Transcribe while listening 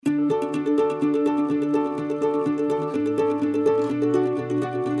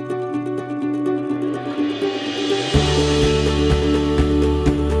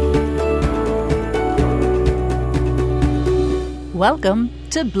Welcome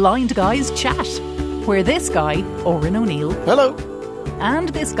to Blind Guys Chat, where this guy, Oren O'Neill, hello, and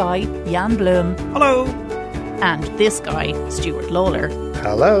this guy, Jan Bloom, hello, and this guy, Stuart Lawler,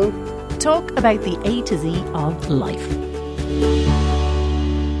 hello, talk about the A to Z of life.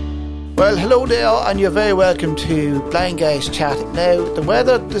 Well, hello there, and you're very welcome to Blind Guys Chat. Now, the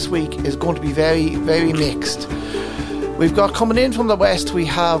weather this week is going to be very, very mixed. We've got coming in from the west, we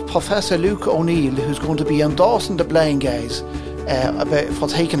have Professor Luke O'Neill, who's going to be endorsing the blind guys for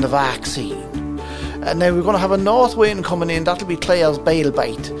taking the vaccine. And now we're going to have a north wind coming in, that'll be Clare's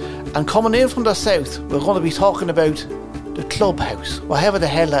Bailbite. And coming in from the south, we're going to be talking about the clubhouse, whatever the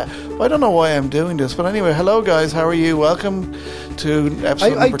hell that. I don't know why I'm doing this, but anyway, hello guys, how are you? Welcome to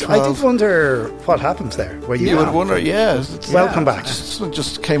episode number 12. I did wonder what happens there. You would wonder, yeah. Welcome back.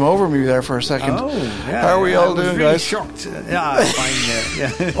 Just came over me there for a second. Oh, yeah. How are we all doing, really guys? Shocked. Yeah,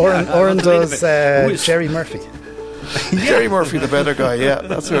 fine. Oren does Jerry Murphy. Jerry Murphy, the better guy. Yeah,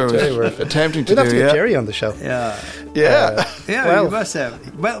 that's what I was attempting to We'd have do. to get Jerry on the show. Yeah, well, you must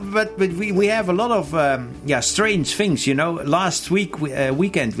have. Well, but we have a lot of strange things. You know, last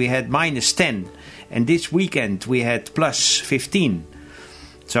weekend we had -10, and this weekend we had +15.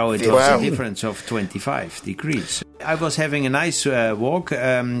 So it was a difference of 25 degrees. I was having a nice walk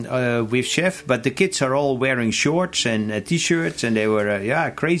with Chef, but the kids are all wearing shorts and T-shirts, and they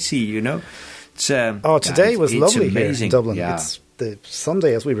were crazy. You know. Today was lovely amazing. Here in Dublin. Yeah. It's the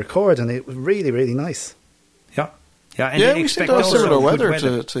Sunday as we record, and it was really, really nice. And we seem to have similar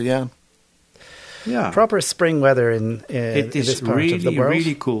weather to Jan. Yeah, proper spring weather in this part really, of the world.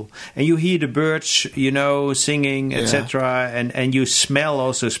 really cool. And you hear the birds, you know, singing, etc. And you smell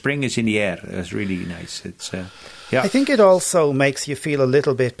also spring is in the air. It's really nice. It's I think it also makes you feel a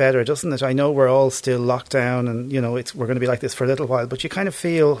little bit better, doesn't it? I know we're all still locked down, and we're going to be like this for a little while. But you kind of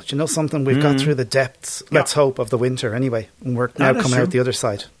feel, something? We've got through the depths. Let's hope of the winter anyway, and we're now coming out the other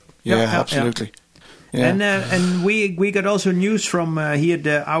side. Yeah, absolutely. Yeah. And we got also news from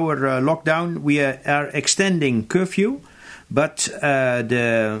here. Our lockdown. We are extending curfew, but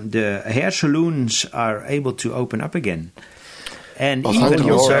the hair salons are able to open up again. And even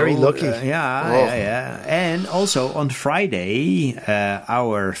you're very lucky. And also on Friday,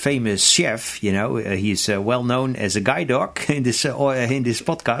 our famous chef, he's well known as a guide dog in this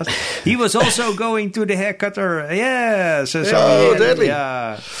podcast. He was also going to the hair cutter. Yeah, deadly.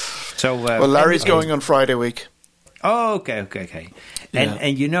 Yeah. So Larry's going on Friday week. Oh, okay. And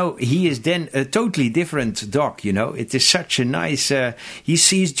he is then a totally different dog, It is such a nice,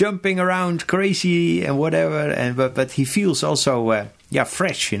 he's jumping around crazy and whatever, but he feels also,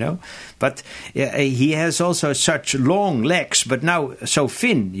 fresh, But he has also such long legs, but now so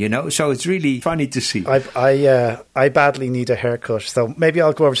thin, So it's really funny to see. I badly need a haircut, so maybe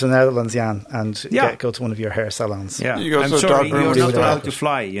I'll go over to the Netherlands, Jan, and go to one of your hair salons. Yeah, I'm sorry, you're not allowed to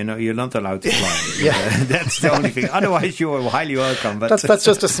fly. You're not allowed to fly. That's the only thing. Otherwise, you're highly welcome. But that's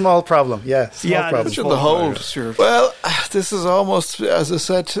just a small problem. Problem. That's the whole. Sure. Well, this is almost, as I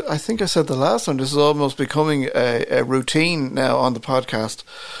said. I think I said the last time. This is almost becoming a routine now on the podcast.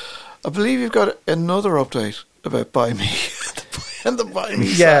 I believe you've got another update about Buy Me. And the Buy Me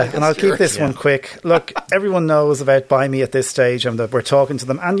side. And I'll keep this one quick. Look, everyone knows about Buy Me at this stage, and that we're talking to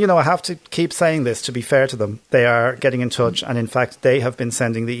them. And, I have to keep saying this to be fair to them. They are getting in touch, and in fact, they have been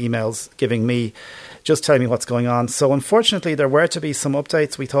sending the emails, just telling me what's going on. So unfortunately, there were to be some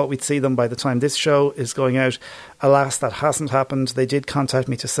updates. We thought we'd see them by the time this show is going out. Alas, that hasn't happened. They did contact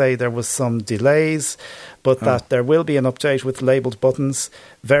me to say there was some delays, but that there will be an update with labelled buttons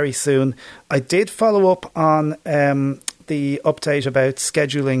very soon. I did follow up on the update about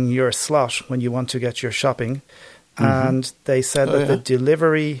scheduling your slot when you want to get your shopping. And they said that the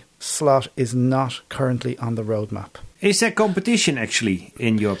delivery slot is not currently on the roadmap. Is there competition actually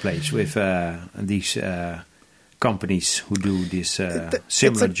in your place with these companies who do this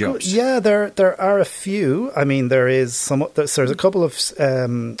similar jobs? There are a few. I mean, there's a couple of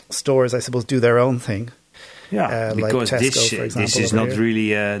stores, I suppose, do their own thing. Yeah, because like Tesco, for example, this is not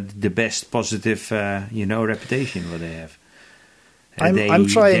really the best positive, reputation what they have. I'm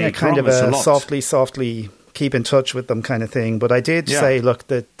trying a kind of a softly keep in touch with them kind of thing. But I did say, look,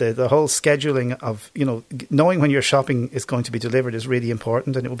 the whole scheduling of, knowing when your shopping is going to be delivered is really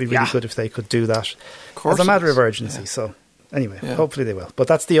important, and it would be really good if they could do that as a matter of urgency. So anyway, hopefully they will. But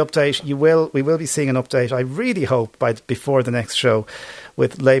that's the update. We will be seeing an update, I really hope, before the next show,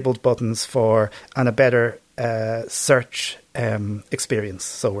 with labelled buttons and a better search experience,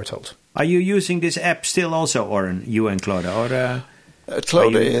 so we're told. Are you using this app still also, Oren, you and Claudia? Or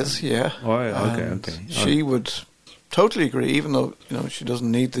Claudia is, Oh, okay. She would totally agree, even though she doesn't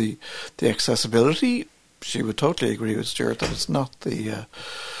need the accessibility. she would totally agree with Stuart that it's not the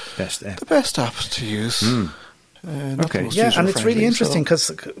best app. The best app to use. Okay. Yeah, and it's really interesting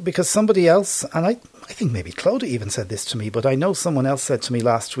because somebody else, and I think maybe Clodagh even said this to me, but I know someone else said to me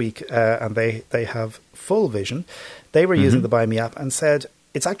last week, and they have full vision. They were using the Buy Me app and said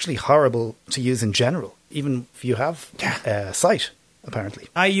it's actually horrible to use in general, even if you have sight. Apparently,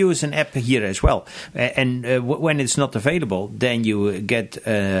 I use an app here as well, and when it's not available, then you get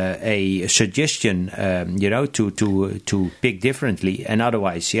a suggestion, to pick differently, and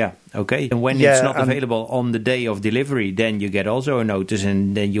otherwise, okay. And when it's not available on the day of delivery, then you get also a notice,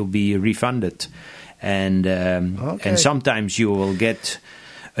 and then you'll be refunded. And and sometimes you will get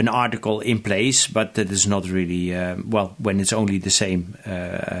an article in place, but that is not really when it's only the same,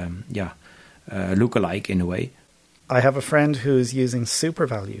 lookalike in a way. I have a friend who's using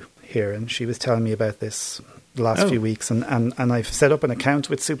SuperValu here, and she was telling me about this the last few weeks, and I've set up an account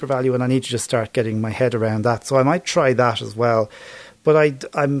with SuperValu, and I need to just start getting my head around that. So I might try that as well. But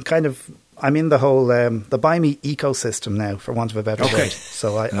I'm in the whole the Buy Me ecosystem now, for want of a better word.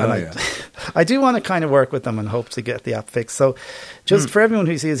 So I do want to kind of work with them and hope to get the app fixed. So just for everyone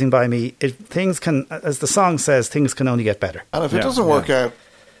who's using Buy Me, things can, as the song says, things can only get better. And if it doesn't work out,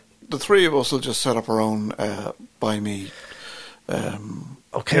 the three of us will just set up our own Buy Me.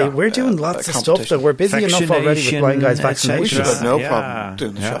 We're doing lots of stuff that we're busy enough already with Blind Guys Vaccinations. We should have no problem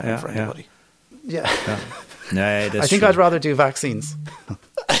doing the shopping for anybody. No, I think I'd rather do vaccines.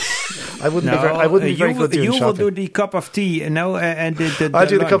 I wouldn't be very good doing shopping. You will do the cup of tea, and I'll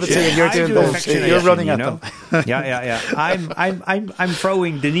do the cup of tea, and you're doing both. You're running at them. I'm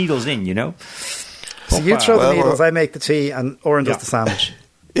throwing the needles in, So you throw the needles, I make the tea, and Oren does the sandwich.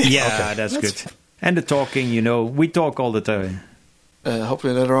 That's good. And the talking, we talk all the time.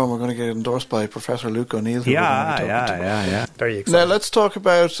 Hopefully later on we're going to get endorsed by Professor Luke O'Neill. Yeah. Very exciting. Now let's talk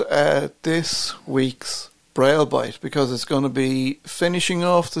about this week's Braille Bite, because it's going to be finishing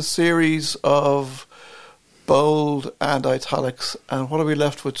off the series of bold and italics. And what are we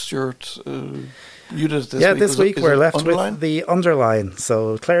left with, Stuart? You did it this week. This week we're left with the underline.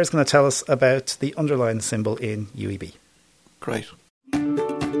 So Claire's going to tell us about the underline symbol in UEB. Great.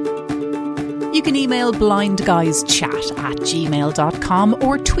 You can email blindguyschat@gmail.com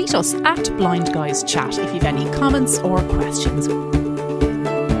or tweet us at blindguyschat if you've any comments or questions.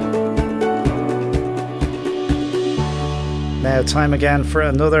 Now, time again for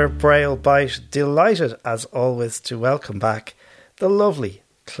another Braille Bite. Delighted, as always, to welcome back the lovely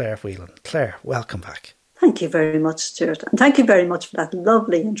Claire Whelan. Claire, welcome back. Thank you very much, Stuart. And thank you very much for that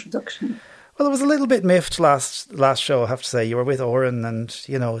lovely introduction. Well, it was a little bit miffed last show, I have to say. You were with Oren, and,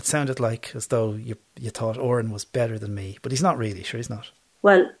 it sounded like as though you thought Oren was better than me. But he's not really, sure he's not.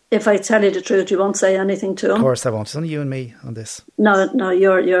 Well, if I tell you the truth, you won't say anything to him. Of course I won't. It's only you and me on this. No,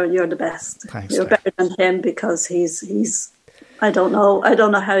 you're the best. Thanks, you're better than him because he's I don't know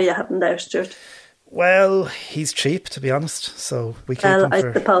how you have him there, Stuart. Well, he's cheap, to be honest. So we keep him. I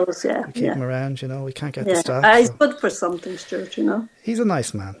suppose, we keep him around. We can't get the staff. He's good for something, Stuart. He's a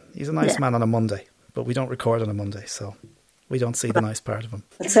nice man. He's a nice man on a Monday, but we don't record on a Monday, so we don't see the nice part of him.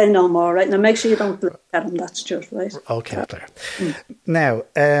 I'll say no more, right? Now make sure you don't look at him, that's Stuart, right? Okay, Claire. Now,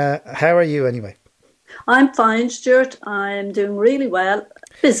 how are you anyway? I'm fine, Stuart. I'm doing really well.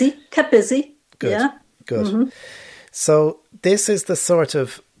 Kept busy. Good. Yeah. Good. Mm-hmm. So this is the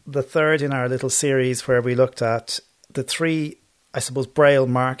third in our little series where we looked at the three, I suppose, Braille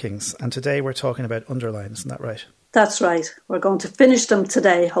markings. And today we're talking about underlines, isn't that right? That's right. We're going to finish them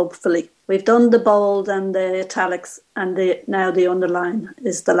today, hopefully. We've done the bold and the italics, and now the underline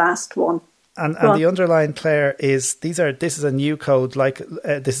is the last one. And the underline, Claire, this is a new code,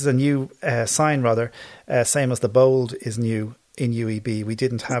 this is a new sign rather, same as the bold is new in UEB. We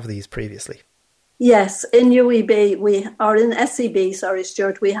didn't have these previously. Yes, in UEB, in SEB, sorry,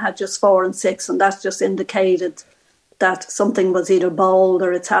 Stuart, we had just 4 and 6, and that just indicated that something was either bold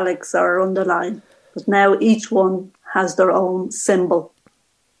or italics or underline. But now each one has their own symbol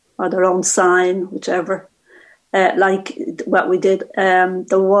or their own sign, whichever. Like what we did,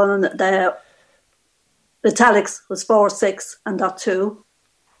 the italics was 4, 6 and dot 2.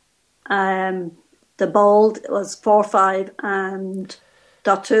 The bold was 4, 5 and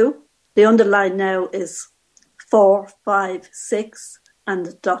dot 2. The underline now is 4, 5, 6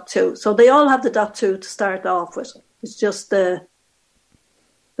 and dot 2. So they all have the dot 2 to start off with. It's just the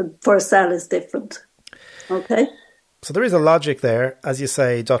first cell is different. Okay? So there is a logic there, as you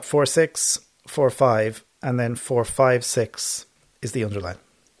say, dot 4, 6, 4, 5, and then 4, 5, 6 is the underline.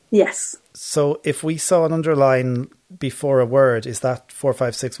 Yes. So if we saw an underline before a word, is that 4,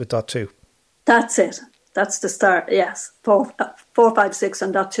 5, 6 with dot 2? That's it. That's the start, yes. 4, 5, 6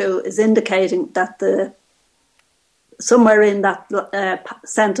 and dot 2 is indicating that the somewhere in that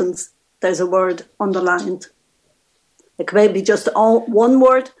sentence, there's a word underlined. It could be just one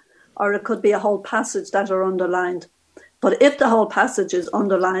word, or it could be a whole passage that are underlined. But if the whole passage is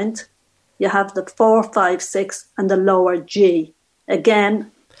underlined, you have the 4, 5, 6 and the lower G.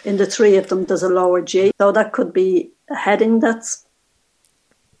 Again, in the three of them, there's a lower G. So that could be a heading that's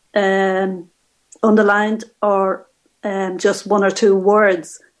underlined, or just one or two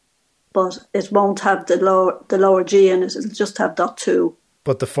words, but it won't have the lower G in it. It'll just have .2.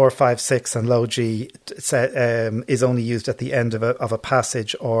 But the 4, 5, 6 and low G is only used at the end of a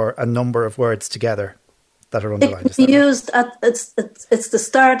passage or a number of words together that are underlined. It can be used at it's the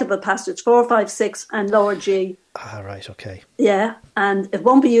start of a passage, 4, 5, 6 and lower G. Ah, right, okay. Yeah, and it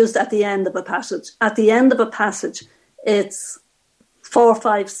won't be used at the end of a passage. At the end of a passage, it's 4,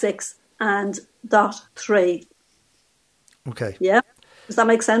 5, 6 and .3. Okay. Yeah, does that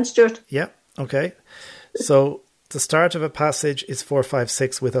make sense, Stuart? Yeah, okay. So the start of a passage is 4, 5,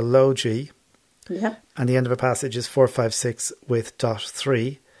 6 with a low G. Yeah. And the end of a passage is 4, 5, 6 with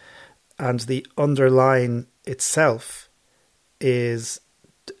 .3. And the underline itself is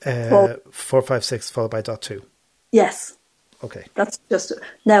 4, 5, 6 followed by .2. Yes. Okay. That's just...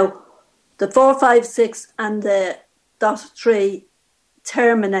 Now, the 4, 5, 6 and the .3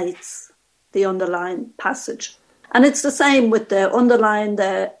 terminates the underline passage. And it's the same with the underline,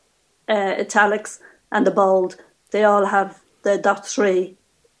 the italics and the bold. They all have the .3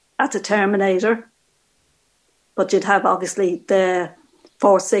 at the terminator. But you'd have, obviously, the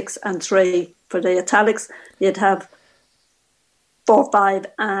 4, 6 and 3 for the italics. You'd have 4, 5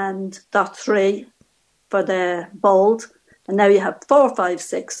 and .3 for the bold. And now you have 4, 5,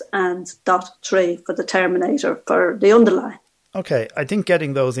 6 and .3 for the terminator for the underline. Okay, I think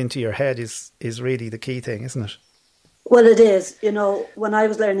getting those into your head is really the key thing, isn't it? Well, it is. You know, when I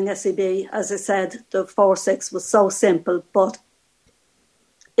was learning SEB, as I said, the 4, 6 was so simple, but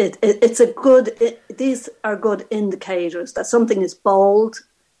these are good indicators that something is bold,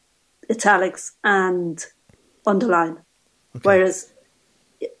 italics and underline. Okay. Whereas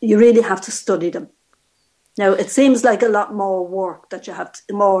you really have to study them. Now, it seems like a lot more work that you have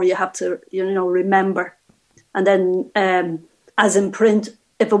to remember. And then, as in print,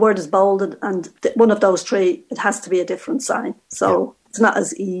 if a word is bolded and one of those three, it has to be a different sign. So It's not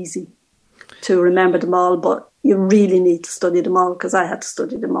as easy to remember them all, but you really need to study them all, because I had to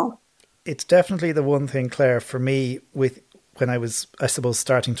study them all. It's definitely the one thing, Claire, for me, when I was, I suppose,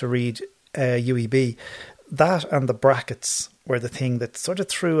 starting to read UEB, that and the brackets were the thing that sort of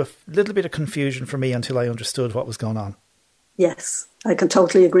threw a little bit of confusion for me until I understood what was going on. Yes, I can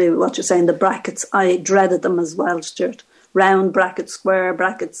totally agree with what you're saying. The brackets, I dreaded them as well, Stuart. Round brackets, square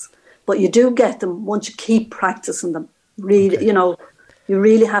brackets. But you do get them once you keep practicing them. Read, okay. You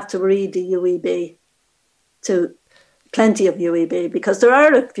really have to read the UEB, plenty of UEB, because there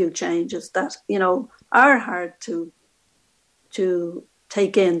are a few changes that, are hard to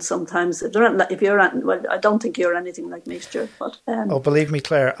take in sometimes. If you're I don't think you're anything like me, Stuart. But believe me,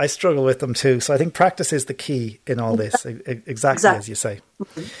 Claire, I struggle with them too. So I think practice is the key in all this. Exactly as you say.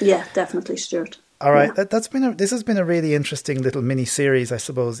 Yeah, definitely, Stuart. All right, yeah. This has been a really interesting little mini series, I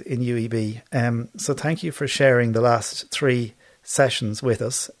suppose, in UEB. So thank you for sharing the last 3 sessions with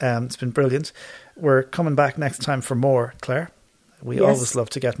us. It's been brilliant. We're coming back next time for more, Claire. We always love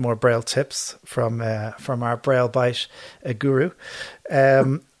to get more Braille tips from our Braille Bite guru.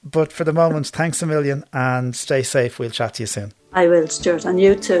 But for the moment, thanks a million and stay safe. We'll chat to you soon. I will, Stuart, and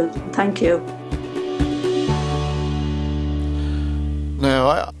you too. Thank you.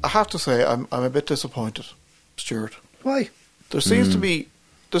 Now, I have to say, I'm a bit disappointed, Stuart. Why? There seems to be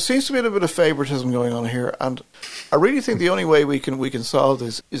a little bit of favouritism going on here, and I really think the only way we can solve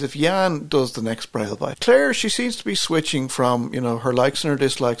this is if Jan does the next Braille Bite. Claire, she seems to be switching from her likes and her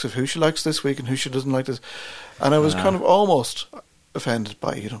dislikes of who she likes this week and who she doesn't like this, and I was kind of almost offended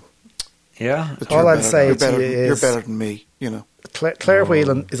by Yeah. All I'll say to you is you're better than me. Claire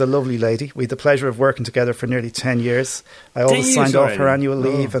Whelan is a lovely lady. We had the pleasure of working together for nearly 10 years. I always signed off her annual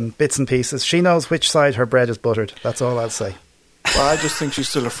leave and bits and pieces. She knows which side her bread is buttered. That's all I'll say. Well, I just think she's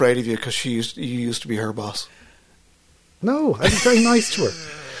still afraid of you because you used to be her boss. No, I was very nice to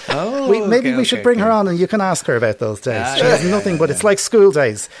her. Maybe we should bring her on and you can ask her about those days. She has nothing but it's like school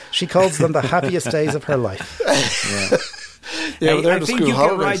days. She calls them the happiest days of her life. I think you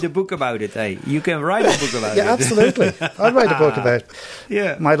can write a book about it. You can write a book about it. Yeah, absolutely. I'll write a book about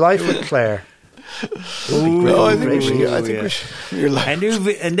my life with Claire. I think we should.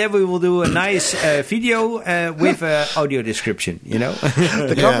 And then we will do a nice video with audio description.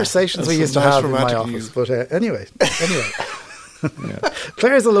 The conversations we used to have in my office. But anyway.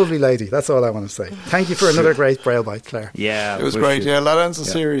 Claire's a lovely lady. That's all I want to say. Thank you for another great Braille Bite, Claire. Yeah, it was great. Yeah, that ends the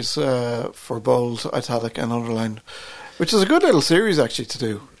series for bold, italic, and underline, which is a good little series actually to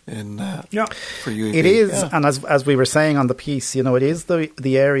do for UEB. It is, and as we were saying on the piece, it is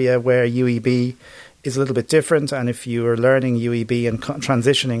the area where UEB is a little bit different, and if you are learning UEB and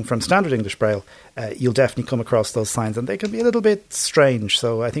transitioning from standard English Braille, you'll definitely come across those signs, and they can be a little bit strange.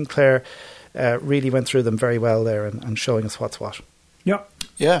 So I think Claire really went through them very well there and showing us what's what.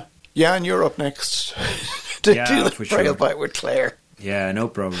 Yeah, and you're up next to do the Braille Bite with Claire. Yeah, no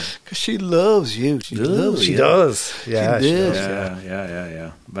problem. Because she loves you. She does. Yeah, she does.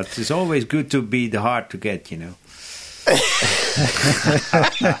 Yeah. But it's always good to be the hard to get,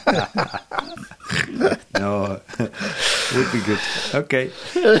 No, would be good. Okay.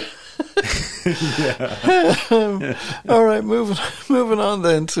 All right, moving on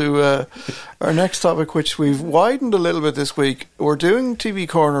then to our next topic, which we've widened a little bit this week. We're doing TV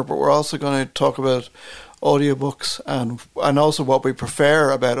Corner, but we're also going to talk about audiobooks and also what we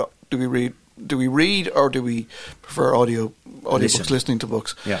prefer about. Do we read or do we prefer audiobooks, listening to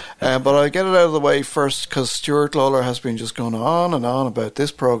books? Yeah. But I'll get it out of the way first because Stuart Lawler has been just going on and on about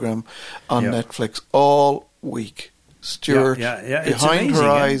this program on Netflix all week. Stuart, Behind Her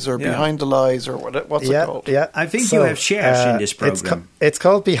Eyes or Behind the Lies or what's it called? Yeah, I think you have shares in this program. It's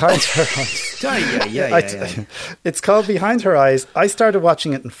called Behind Her Eyes. It's called Behind Her Eyes. I started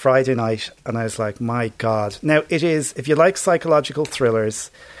watching it on Friday night and I was like, my God. Now, it is, if you like psychological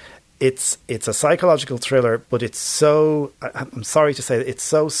thrillers, it's a psychological thriller, but it's so, I'm sorry to say, it's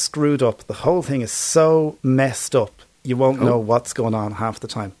so screwed up. The whole thing is so messed up. You won't know what's going on half the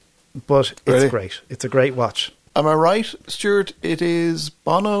time. But it's great. It's a great watch. Am I right, Stuart? It is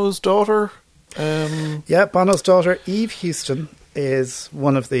Bono's daughter. Bono's daughter, Eve Houston, is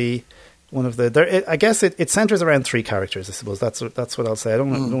one of the. I guess it centres around three characters. I suppose that's what I'll say. I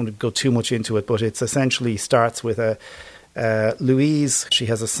don't want to go too much into it, but it's essentially starts with Louise. She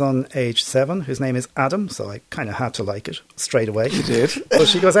has a son, aged 7, whose name is Adam. So I kind of had to like it straight away. You did. So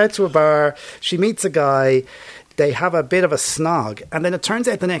she goes out to a bar. She meets a guy. They have a bit of a snog, and then it turns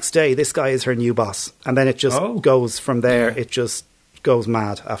out the next day this guy is her new boss, and then it just goes from there. It just goes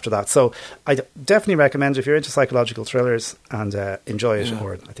mad after that. So I definitely recommend if you're into psychological thrillers and enjoy it,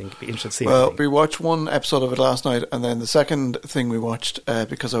 or I think it'd be interesting to see. Well, we watched one episode of it last night, and then the second thing we watched,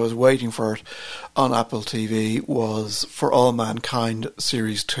 because I was waiting for it on Apple TV, was For All Mankind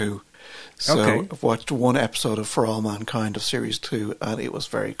Series 2. So I've watched one episode of For All Mankind of Series 2, and it was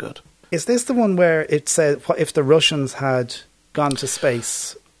very good. Is this the one where it said if the Russians had gone to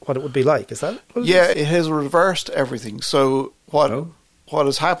space, what it would be like? Is that what it is? It has reversed everything. So what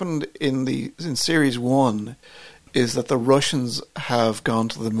has happened in Series 1 is that the Russians have gone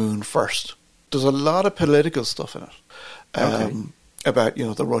to the moon first. There's a lot of political stuff in it about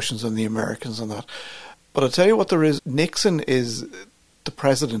the Russians and the Americans and that. But I'll tell you what there is. Nixon is the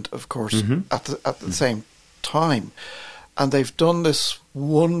president, of course, at the same time. And they've done this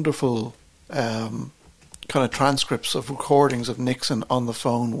wonderful kind of transcripts of recordings of Nixon on the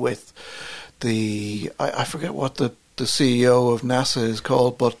phone with I forget what the CEO of NASA is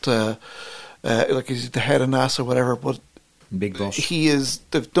called, but like he's the head of NASA, whatever. But Big Boss.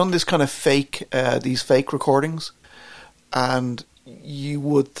 They've done this kind of these fake recordings, and you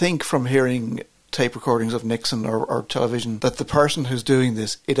would think from hearing tape recordings of Nixon or television that the person who's doing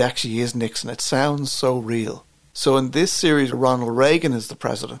this, it actually is Nixon. It sounds so real. So in this series, Ronald Reagan is the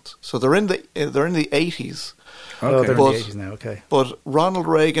president. So they're in the 80s. Oh, they're in the 80s now. Okay. But Ronald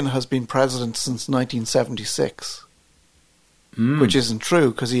Reagan has been president since 1976, which isn't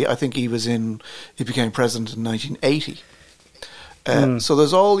true because I think he became president in 1980. So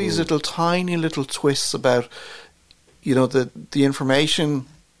there's all these tiny little twists about, the information.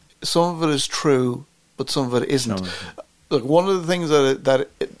 Some of it is true, but some of it isn't. Look, one of the things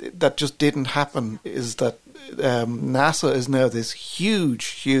that just didn't happen is that NASA is now this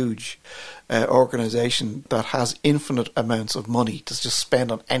huge organization that has infinite amounts of to just spend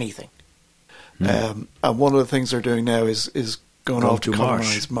on anything. And one of the things they're doing now is going off to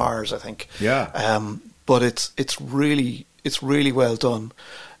colonize Mars, I think. Yeah. But it's really well done,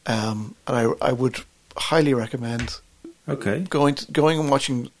 and I would highly recommend going and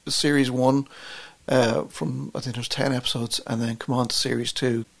watching Series 1. From I think there's 10 episodes, and then come on to Series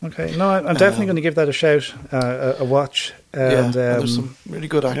 2. Okay, no, I'm definitely going to give that a shout, a watch. And there's some really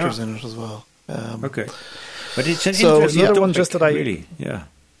good actors in it as well. But it's an interesting another one just that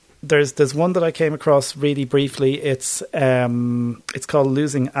There's one that I came across really briefly. It's called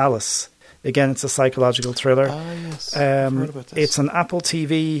Losing Alice. Again, it's a psychological thriller. Ah, yes. I've heard about this. It's an Apple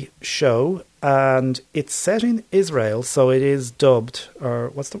TV show, and it's set in Israel, so it is dubbed,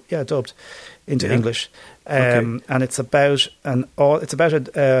 dubbed into English. And it's about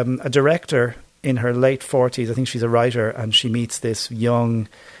a director in her late 40s. I think she's a writer, and she meets this young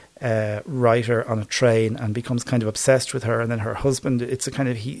writer on a train and becomes kind of obsessed with her. And then her husband, it's a kind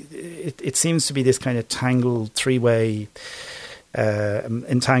of it seems to be this kind of tangled three-way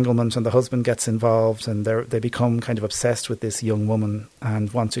entanglement, and the husband gets involved, and they become kind of obsessed with this young woman and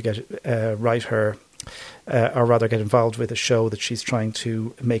want to get get involved with a show that she's trying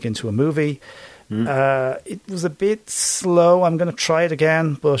to make into a movie. It was a bit slow. I'm going to try it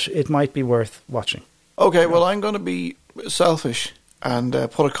again, but it might be worth watching. Okay, well, I'm going to be selfish and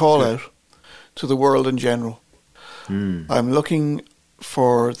put a call out to the world in general. I'm looking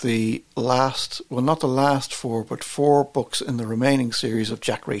for the last, well, not the last 4, but 4 books in the remaining series of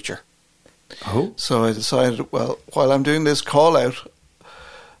Jack Reacher. Oh. So I decided, well, while I'm doing this call out,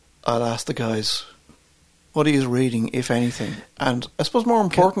 I'll ask the guys what he is reading, if anything. And I suppose more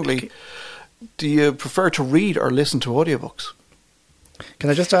importantly, do you prefer to read or listen to audiobooks?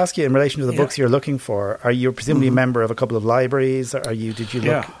 Can I just ask you, in relation to the books you're looking for, are you presumably a member of a couple of libraries? Did you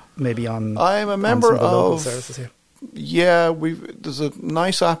look maybe on? I'm a member of the local of services here? Yeah, there's a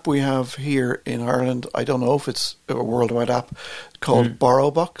nice app we have here in Ireland. I don't know if it's a worldwide app called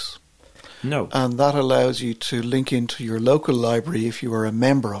BorrowBox. No. And that allows you to link into your local library if you are a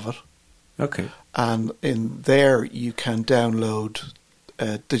member of it. Okay. And in there you can download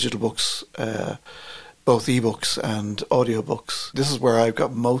digital books, both ebooks and audiobooks. This is where I've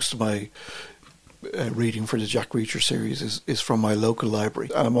got most of my reading for the Jack Reacher series is from my local library.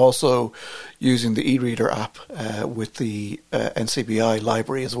 And I'm also using the e-reader app with the NCBI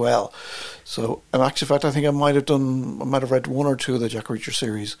library as well. So, in actual fact, I think I might have read 1 or 2 of the Jack Reacher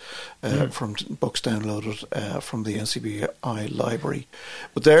series from books downloaded from the NCBI library.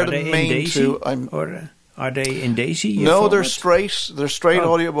 But they're the main 2. Are they in DAISY? No, format? they're straight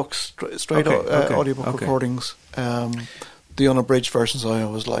audiobooks, audiobook recordings. The unabridged versions I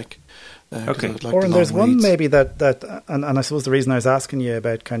always like. Oren, there's one maybe that and I suppose the reason I was asking you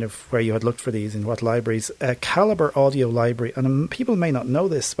about kind of where you had looked for these in what libraries, Calibre Audio Library, and people may not know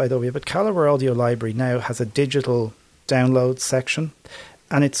this by the way, but Calibre Audio Library now has a digital download section,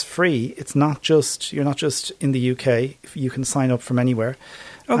 and it's free. It's not just, you're not just in the UK. You can sign up from anywhere,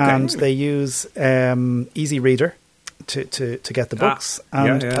 and they use Easy Reader to get the books,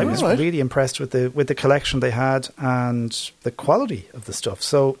 and I was really impressed with the collection they had and the quality of the stuff.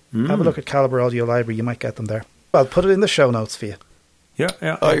 So have a look at Calibre Audio Library. You might get them there. I'll put it in the show notes for you.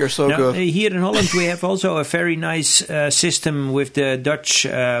 Yeah. Oh, you're so good. Here in Holland, we have also a very nice system with the Dutch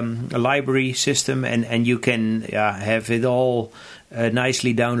library system, and you can have it all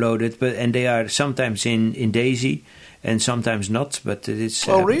nicely downloaded. And they are sometimes in DAISY and sometimes not. But it's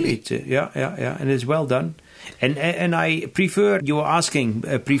really? And it's well done. And I prefer, you were asking,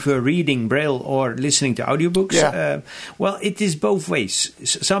 prefer reading Braille or listening to audiobooks? Yeah. Well, it is both ways.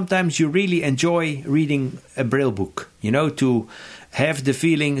 Sometimes you really enjoy reading a Braille book, to have the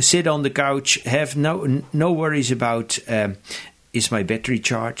feeling, sit on the couch, have no worries about is my battery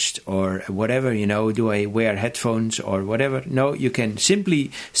charged or whatever, do I wear headphones or whatever. No, you can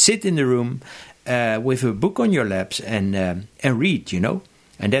simply sit in the room with a book on your laps and read,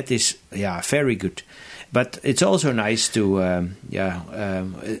 and that is, very good. But it's also nice to,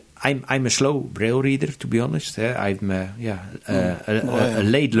 I'm a slow Braille reader, to be honest. I'm a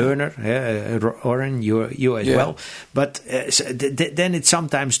late learner, Oren, you as well. But then it's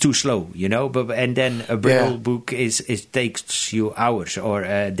sometimes too slow, and then a Braille book it takes you hours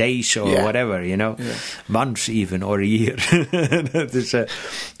or days or whatever, months even or a year.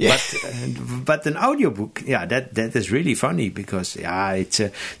 But an audiobook, that is really funny because it's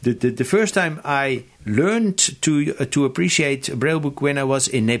the first time I learned to appreciate a Braille book when I was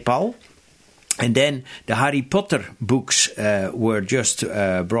in Nepal, and then the Harry Potter books were just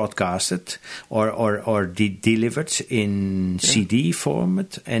broadcasted or delivered in CD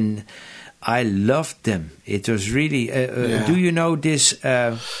format, and I loved them. It was really. Do you know this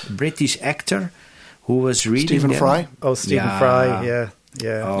British actor who was reading Stephen them? Fry? Oh, Stephen Fry.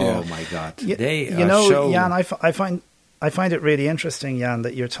 Yeah. Oh my God! They are so. Jan, I find it really interesting, Jan,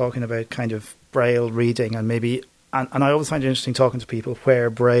 that you're talking about kind of Braille reading, and maybe, and I always find it interesting talking to people where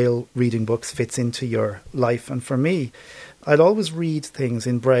Braille reading books fits into your life. And for me, I'd always read things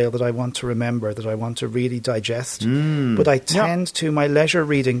in Braille that I want to remember, that I want to really digest. But I tend to, my leisure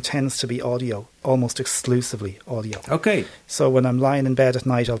reading tends to be audio, almost exclusively audio. Okay. So when I'm lying in bed at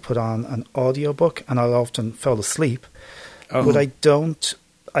night, I'll put on an audio book and I'll often fall asleep. But I don't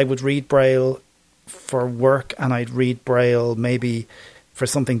I would read Braille for work, and I'd read Braille maybe for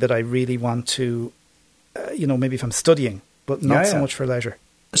something that I really want to, maybe if I'm studying, but not so much for leisure.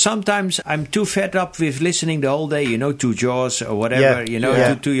 Sometimes I'm too fed up with listening the whole day, to JAWS or whatever,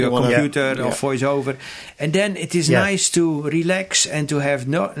 to your computer or voiceover. And then it is nice to relax and to have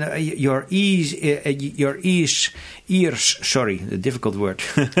your ears, a difficult word,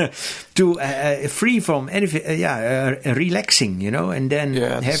 to free from anything, relaxing, and then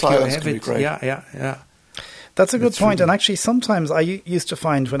have it. Yeah. That's a good point. And actually, sometimes I used to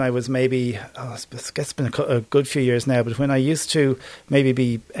find when I was maybe, it's been a good few years now, but when I used to maybe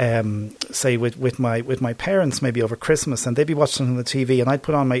be, say, with my parents, maybe over Christmas, and they'd be watching on the TV, and I'd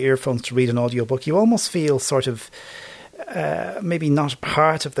put on my earphones to read an audiobook, you almost feel sort of maybe not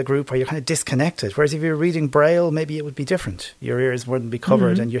part of the group, or you're kind of disconnected. Whereas if you're reading Braille, maybe it would be different. Your ears wouldn't be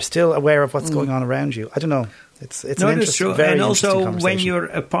covered, and you're still aware of what's going on around you. I don't know. It's an interesting, very and also interesting when you're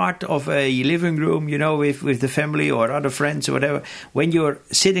a part of a living room, with the family or other friends or whatever, when you're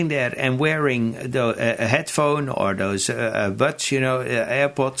sitting there and wearing a headphone or those buds,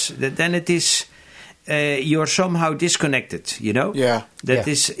 AirPods, then it is you're somehow disconnected. That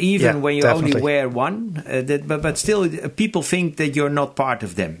is even when you definitely only wear one, but still people think that you're not part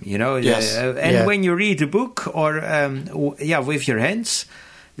of them. When you read a book or with your hands,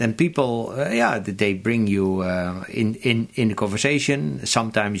 then people, they bring you in a conversation.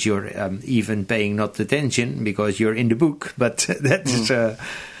 Sometimes you're even paying not attention because you're in the book. But that is,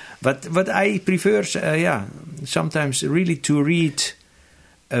 but I prefer, sometimes really to read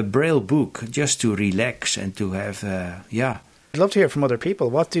a Braille book just to relax and to have, I'd love to hear from other people.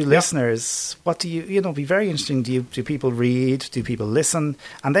 What do listeners, what do be very interesting. Do people read? Do people listen?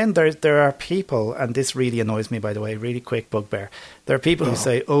 And then there are people, and this really annoys me, by the way, really quick bugbear. There are people who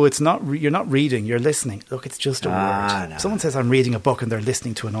say, it's not, you're not reading, you're listening. Look, it's just a word. No. Someone says I'm reading a book and they're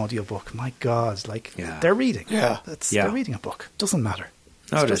listening to an audiobook. My God, they're reading. Yeah. They're reading a book. Doesn't matter.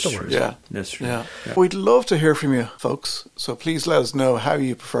 It's just that's a word. true. Yeah. That's true. Yeah. We'd love to hear from you, folks. So please let us know how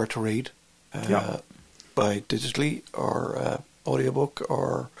you prefer to read. By digitally or audiobook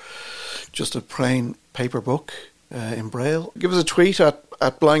or just a plain paper book in Braille. Give us a tweet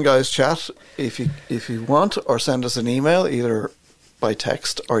at Blind Guys Chat if you want, or send us an email either by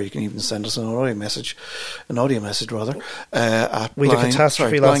text, or you can even send us an audio message rather. At we had a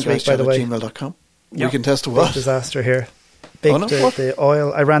catastrophe last week, by the way. @gmail.com. We can test a what? Big disaster here. The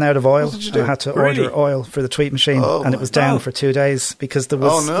oil. I ran out of oil. I had to order oil for the tweet machine, and it was down for 2 days because there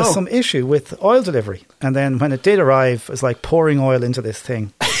was some issue with oil delivery. And then when it did arrive, it was like pouring oil into this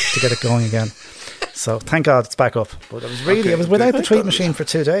thing to get it going again. So thank God it's back up. But it was without the tweet machine for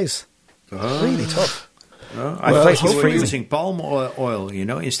 2 days. Really tough. I thought you were using palm oil,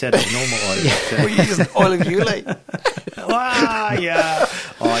 instead of normal oil. We're using oil of Ulay. Yeah.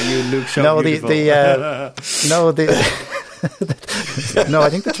 Oh, you look so beautiful. No, I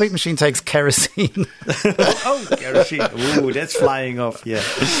think the tweet machine takes kerosene. Kerosene. Ooh, that's flying off, yeah.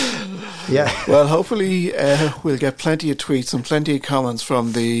 Well, hopefully we'll get plenty of tweets and plenty of comments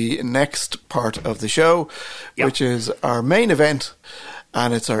from the next part of the show, which is our main event,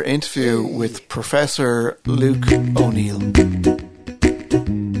 and it's our interview with Professor Luke O'Neill.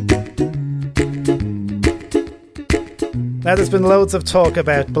 Now, there's been loads of talk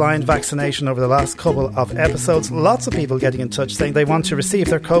about blind vaccination over the last couple of episodes. Lots of people getting in touch saying they want to receive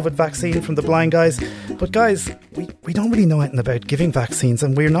their COVID vaccine from the Blind Guys. But guys, we don't really know anything about giving vaccines,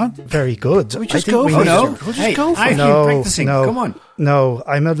 and we're not very good. We just go for it. We'll just go for it. I've been practicing. Come on. No,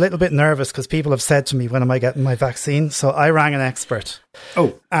 I'm a little bit nervous because people have said to me, when am I getting my vaccine? So I rang an expert.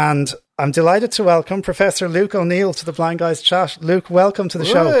 And I'm delighted to welcome Professor Luke O'Neill to the Blind Guys Chat. Luke, welcome to the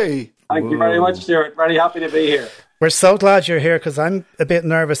show. Thank you very much, Stuart. Very happy to be here. We're so glad you're here because I'm a bit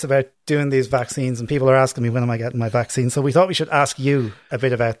nervous about doing these vaccines, and people are asking me when am I getting my vaccine. So we thought we should ask you a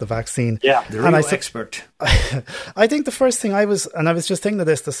bit about the vaccine. Yeah, the real expert. I think the first thing I was just thinking of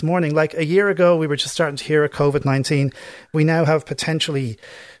this morning, like a year ago, we were just starting to hear of COVID-19. We now have potentially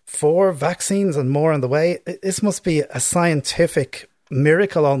 4 vaccines and more on the way. This must be a scientific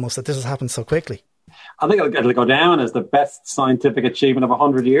miracle almost that this has happened so quickly. I think it'll go down as the best scientific achievement of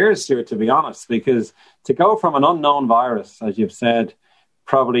 100 years, Stuart, to be honest, because to go from an unknown virus, as you've said,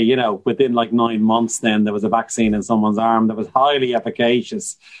 probably, within like 9 months, then there was a vaccine in someone's arm that was highly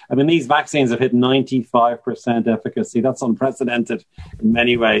efficacious. I mean, these vaccines have hit 95% efficacy. That's unprecedented in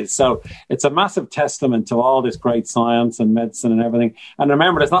many ways. So it's a massive testament to all this great science and medicine and everything. And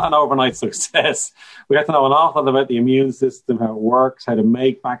remember, it's not an overnight success. We have to know an awful lot about the immune system, how it works, how to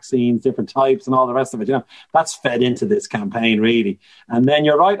make vaccines, different types and all the rest of it. That's fed into this campaign, really. And then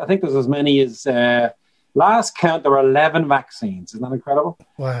you're right. I think there's as many as Last count, there were 11 vaccines. Isn't that incredible?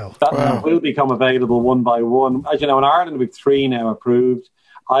 Wow. That will become available one by one. As you know, in Ireland, we have 3 now approved.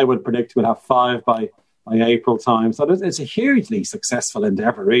 I would predict we'll have 5 by April time. So it's a hugely successful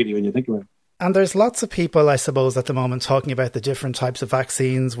endeavour, really, when you think about it. And there's lots of people, I suppose, at the moment talking about the different types of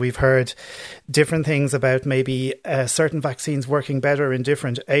vaccines. We've heard different things about maybe certain vaccines working better in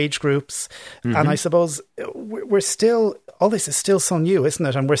different age groups. Mm-hmm. And I suppose we're still, all this is still so new, isn't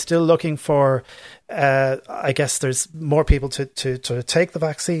it? And we're still looking for, I guess there's more people to take the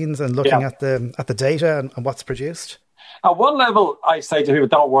vaccines and looking at the data and what's produced. At one level, I say to people,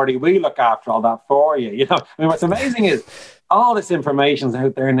 don't worry, we look after all that for you. You know, I mean, what's amazing is all this information's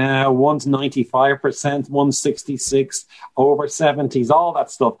out there now. One's 95%, one's 66%, over 70s, all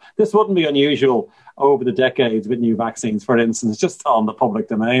that stuff. This wouldn't be unusual over the decades with new vaccines, for instance. It's just on the public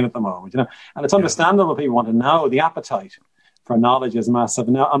domain at the moment, you know. And it's understandable people want to know. The appetite for knowledge is massive.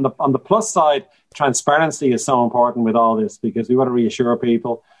 Now, on the plus side, transparency is so important with all this because we want to reassure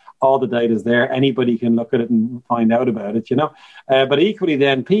people. All the data is there. Anybody can look at it and find out about it, you know. But equally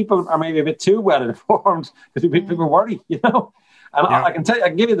then, people are maybe a bit too well informed because people worry, you know. And I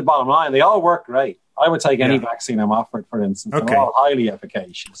can give you the bottom line. They all work great. I would take any vaccine I'm offered, for instance. Okay. They're all highly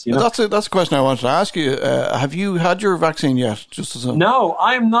efficacious. You know? That's a question I wanted to ask you. Have you had your vaccine yet? No,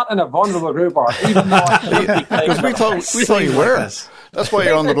 I'm not in a vulnerable group, or even though because we thought you were. That's why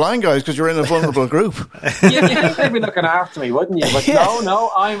you're on the Blind Guys, because you're in a vulnerable group. You'd think they'd be looking after me, wouldn't you? But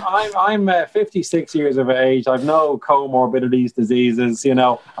no, I'm 56 years of age. I've no comorbidities, diseases. You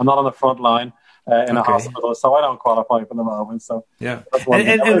know, I'm not on the front line in a hospital, so I don't qualify for the moment. So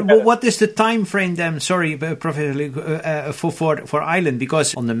and what is the time frame then? Sorry, Professor Luke, for Ireland,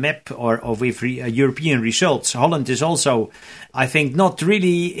 because on the map or with European results, Holland is also, I think, not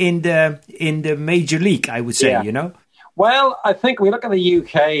really in the major league. I would say, you know. Well, I think we look at the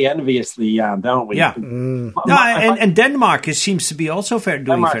UK enviously, don't we? Yeah. And Denmark seems to be also doing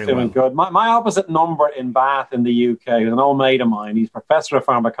very well. Good. My opposite number in Bath in the UK is an old mate of mine. He's professor of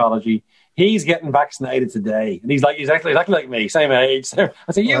pharmacology. He's getting vaccinated today. And he's exactly like me, same age. I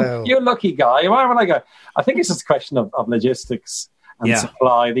say, you lucky guy. Why would I go? I think it's just a question of logistics and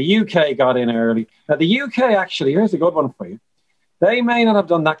supply. The UK got in early. Now, the UK actually, here's a good one for you. They may not have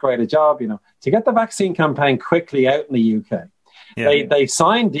done that great a job, you know, to get the vaccine campaign quickly out in the UK. Yeah. They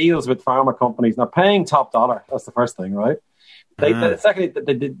signed deals with pharma companies. They're paying top dollar. That's the first thing, right? Secondly,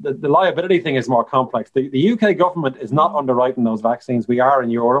 the liability thing is more complex. The UK government is not underwriting those vaccines. We are in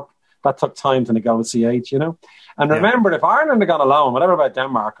Europe. That took time to negotiate, you know. And remember, if Ireland had gone alone, whatever about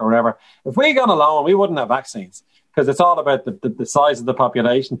Denmark or whatever, if we had gone alone, we wouldn't have vaccines. Because it's all about the size of the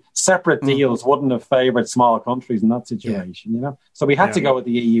population. Separate deals wouldn't have favoured small countries in that situation, you know. So we had to go with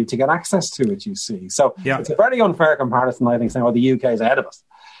the EU to get access to it, you see. So it's a very unfair comparison, I think, saying, well, the UK is ahead of us.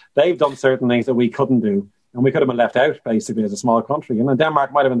 They've done certain things that we couldn't do, and we could have been left out, basically, as a small country. You know,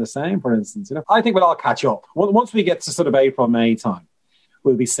 Denmark might have been the same, for instance. You know, I think we'll all catch up. Once we get to sort of April, May time,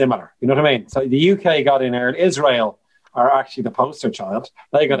 we'll be similar. You know what I mean? So the UK got in early. Israel are actually the poster child.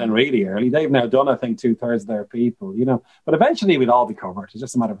 They got in really early. They've now done, I think, 2/3 of their people, you know. But eventually we'll all be covered. It's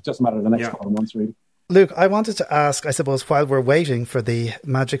just a matter of the next couple of months, really. Luke, I wanted to ask, I suppose, while we're waiting for the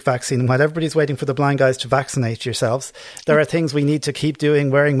magic vaccine, while everybody's waiting for the Blind Guys to vaccinate yourselves, there are things we need to keep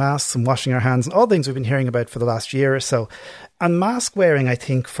doing, wearing masks and washing our hands, and all things we've been hearing about for the last year or so. And mask wearing, I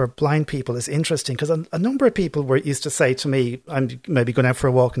think, for blind people is interesting because a number of people used to say to me, I'm maybe going out for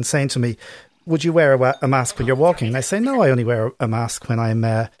a walk and saying to me, would you wear a mask when you're walking? And I say, no, I only wear a mask when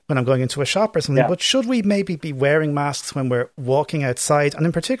I'm going into a shop or something. Yeah. But should we maybe be wearing masks when we're walking outside? And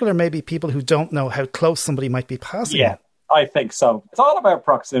in particular, maybe people who don't know how close somebody might be passing. Yeah, I think so. It's all about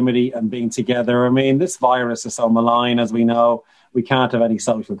proximity and being together. I mean, this virus is so malign, as we know. We can't have any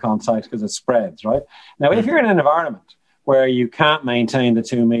social contact because it spreads, right? Now, if you're in an environment where you can't maintain the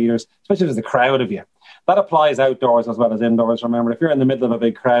 2 meters, especially if there's a crowd of you, that applies outdoors as well as indoors. Remember, if you're in the middle of a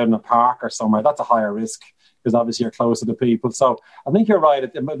big crowd in a park or somewhere, that's a higher risk because obviously you're closer to people. So I think you're right.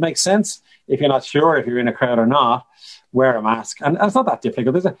 It makes sense if you're not sure if you're in a crowd or not, wear a mask. And it's not that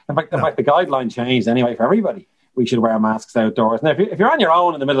difficult, is it? In fact, the guideline changed anyway for everybody. We should wear masks outdoors. Now, if you're on your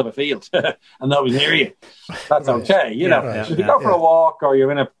own in the middle of a field and nobody's near you, that's okay. You know, if you go for a walk or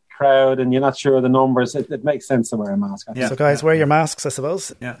you're in a crowd and you're not sure of the numbers, it makes sense to wear a mask. So guys, wear your masks, I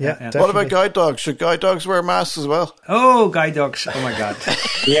suppose. Yeah. What about guide dogs? Should guide dogs wear masks as well? Oh, guide dogs. Oh my God.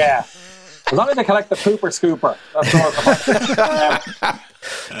 Yeah. As long as they collect the pooper scooper. That's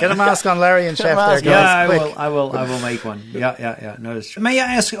all. Get a mask on Larry and Chef there, guys. Yeah, I will make one. Yeah. No, that's true. May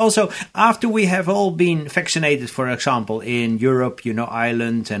I ask also, after we have all been vaccinated, for example, in Europe, you know,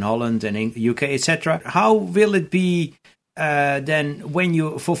 Ireland and Holland and UK, etc., how will it be then when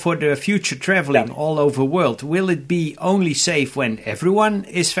you for the future traveling all over the world, will it be only safe when everyone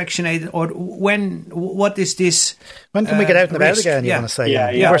is vaccinated, or what is this? When can we get out and about again? You want to say?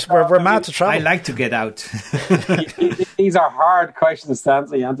 Yeah. We're mad to travel. I like to get out. These are hard questions to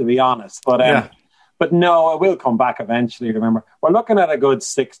answer, Jan, to be honest. But no, it will come back eventually, remember. We're looking at a good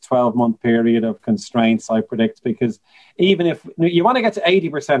 6-12 month period of constraints, I predict, because even if you want to get to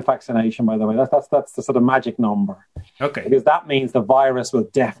 80% vaccination, by the way, that's the sort of magic number. Okay. Because that means the virus will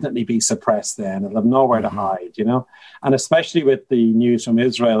definitely be suppressed then. It'll have nowhere to hide, And especially with the news from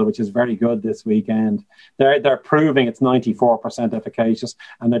Israel, which is very good this weekend, they're proving it's 94% efficacious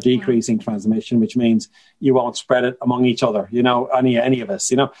and they're decreasing transmission, which means you won't spread it among each other, any of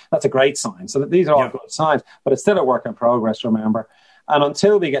us, That's a great sign. So these are all good signs, but it's still a work in progress, remember. And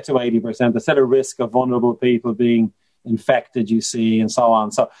until we get to 80%, there's still a risk of vulnerable people being infected, you see, and so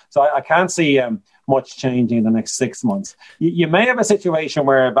on. So I can't see much changing in the next 6 months. You may have a situation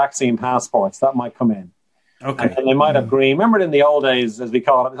where vaccine passports, that might come in. Okay. And they might have green. Remember in the old days, as we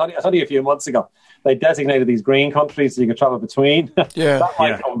call it, it's only a few months ago, they designated these green countries so you could travel between. Yeah. That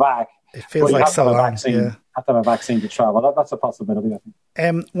might come back. It feels like so long. Have to have a vaccine to travel. That's a possibility, I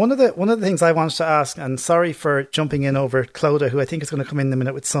think. One of the things I wanted to ask, and sorry for jumping in over Clodagh, who I think is going to come in a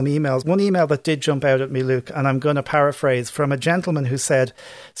minute with some emails. One email that did jump out at me, Luke, and I'm going to paraphrase, from a gentleman who said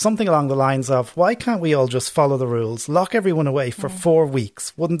something along the lines of, why can't we all just follow the rules, lock everyone away for 4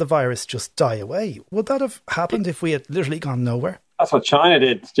 weeks? Wouldn't the virus just die away? Would that have happened if we had literally gone nowhere? That's what China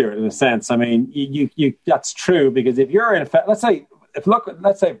did, Stuart, in a sense. I mean, you that's true, because if you're infected,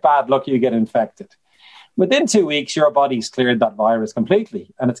 let's say bad luck, you get infected. Within 2 weeks, your body's cleared that virus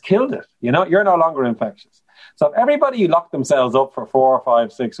completely and it's killed it. You're no longer infectious. So if everybody locked themselves up for 4,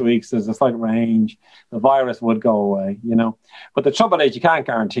 5, 6 weeks, there's a slight range, the virus would go away, But the trouble is you can't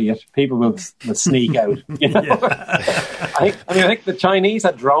guarantee it. People will sneak out, I think the Chinese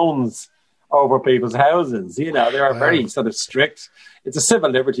had drones over people's houses. They are very sort of strict. It's a civil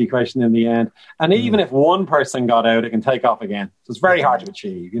liberty question in the end. And even if one person got out, it can take off again. So it's very hard to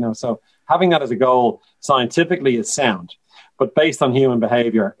achieve, So having that as a goal scientifically is sound. But based on human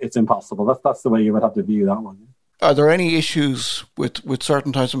behaviour, it's impossible. That's the way you would have to view that one. Are there any issues with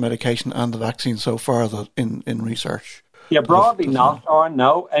certain types of medication and the vaccine so far in research? Yeah, broadly not, or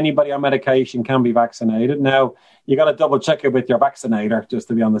no. Anybody on medication can be vaccinated. Now, you got to double check it with your vaccinator just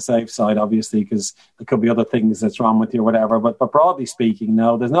to be on the safe side, obviously, because there could be other things that's wrong with you or whatever. But broadly speaking,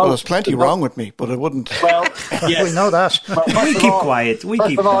 no. There's plenty wrong with me, but it wouldn't. Well, yes. We know that. We keep quiet.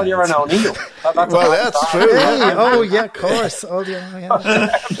 First of all, you're an O'Neill. That's true. Hey, oh, yeah, of course. Oh, yeah.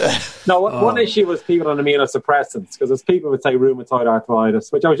 No, one issue was people on immunosuppressants, because there's people with, say, rheumatoid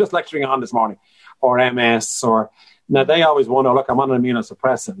arthritis, which I was just lecturing on this morning, or MS, now they always wonder, look, I'm on an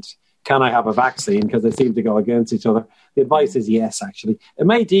immunosuppressant. Can I have a vaccine? Because they seem to go against each other. The advice is yes, actually. It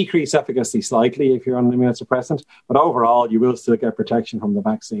may decrease efficacy slightly if you're on an immunosuppressant, but overall, you will still get protection from the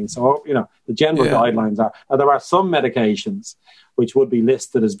vaccine. So, the general guidelines are, now there are some medications which would be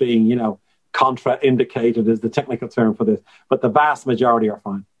listed as being, contraindicated is the technical term for this, but the vast majority are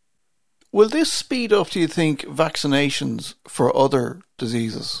fine. Will this speed up, do you think, vaccinations for other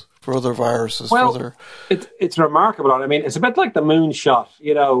diseases? For other viruses? Well, it's remarkable. I mean, it's a bit like the moonshot.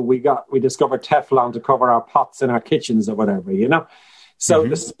 We discovered Teflon to cover our pots in our kitchens or whatever, So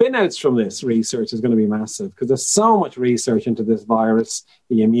the spin-outs from this research is going to be massive, because there's so much research into this virus,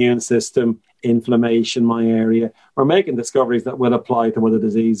 the immune system, inflammation, my area. We're making discoveries that will apply to other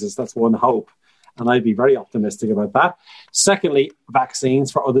diseases. That's one hope. And I'd be very optimistic about that. Secondly,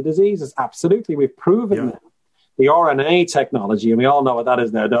 vaccines for other diseases. Absolutely. We've proven that. The RNA technology, and we all know what that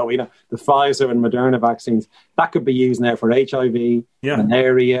is now, don't we? The Pfizer and Moderna vaccines, that could be used now for HIV,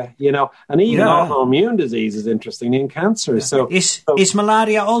 malaria, and even autoimmune diseases, interestingly, in cancer. So is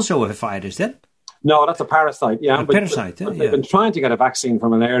malaria also a virus then? No, that's a parasite. Yeah, parasite. But they've been trying to get a vaccine for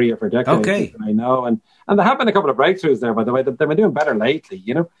malaria for decades. Okay, I know, and there have been a couple of breakthroughs there, by the way. They've been doing better lately,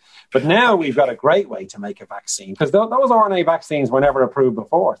 But now we've got a great way to make a vaccine, because those RNA vaccines were never approved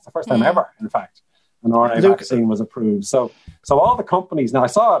before. It's the first time ever, in fact. An RNA vaccine was approved. So all the companies, now I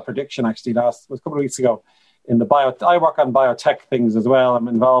saw a prediction actually a couple of weeks ago in I work on biotech things as well. I'm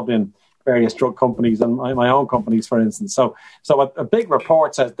involved in various drug companies and my own companies, for instance. So a big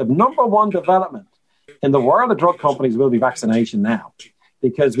report says the number one development in the world of drug companies will be vaccination now,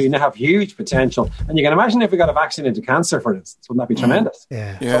 because we now have huge potential. And you can imagine if we got a vaccine into cancer, for instance, wouldn't that be tremendous?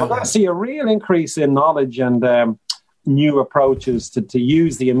 Yeah. So we're going to see a real increase in knowledge and new approaches to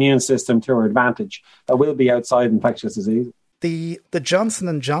use the immune system to our advantage that will be outside infectious disease. The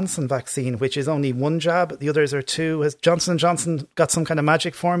Johnson & Johnson vaccine, which is only one jab, the others are two, has Johnson & Johnson got some kind of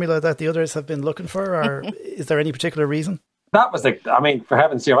magic formula that the others have been looking for, or is there any particular reason? That was for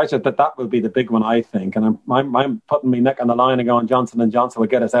heaven's sake, I said that will be the big one, I think. And I'm putting my neck on the line and going, Johnson & Johnson will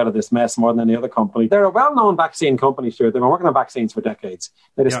get us out of this mess more than any other company. They're a well-known vaccine company, Stuart. They've been working on vaccines for decades.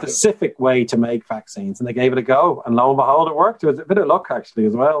 They had a specific way to make vaccines, and they gave it a go. And lo and behold, it worked. It was a bit of luck, actually,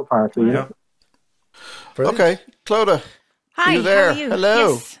 as well, partly. Yeah. Okay, Clodagh. Hi, you there? How are you? Hello.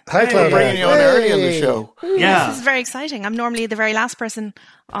 Yes. Hi, Clodagh. We're bringing you on early on the show. Yeah. This is very exciting. I'm normally the very last person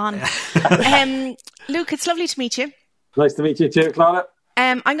on. Luke, it's lovely to meet you. Nice to meet you too, Clodagh.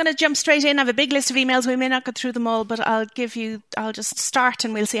 I'm going to jump straight in. I have a big list of emails. We may not go through them all, but I'll just start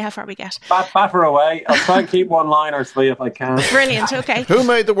and we'll see how far we get. Batter away. I'll try and keep one-liners for you if I can. Brilliant, okay. Who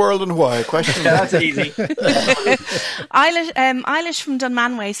made the world and why? Question. Yeah, that's easy. Eilish from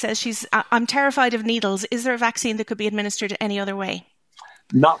Dunmanway says I'm terrified of needles. Is there a vaccine that could be administered any other way?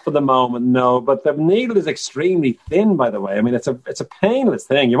 Not for the moment, no. But the needle is extremely thin, by the way. I mean, it's a painless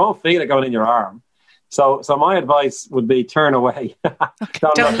thing. You won't feel it going in your arm. So my advice would be turn away. Okay,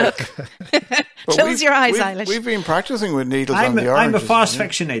 don't look. Close your eyes, Eilish. We've been practicing with needles on the I'm oranges. a fast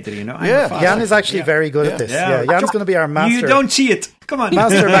vaccinator, you know. Jan is actually very good at this. Yeah. Jan's going to be our master. You don't see it. Come on.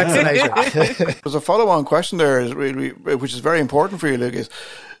 Master vaccinator. There's a follow-on question there, which is very important for you, Luke, is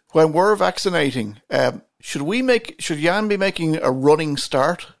when we're vaccinating, should Jan be making a running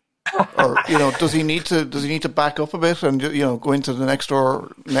start? Or does he need to back up a bit and go into the next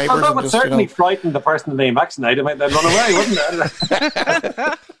door neighbours? That would certainly frighten the person being vaccinated. They'd run away, wouldn't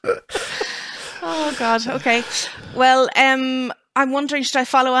it? Oh God. Okay. Well, I'm wondering, should I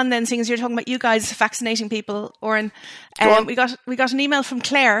follow on then, seeing as you're talking about you guys vaccinating people, Oren? We got an email from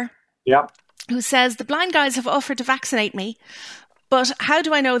Claire. Yeah. Who says the blind guys have offered to vaccinate me, but how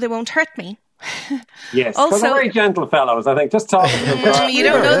do I know they won't hurt me? Yes, also, they're very gentle fellows, I think. Just talking to them. You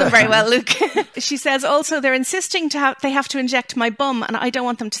don't know them very well, Luke. She says also they're insisting they have to inject my bum, and I don't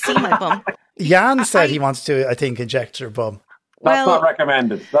want them to see my bum. Jan said he wants to, I think, inject your bum. That's not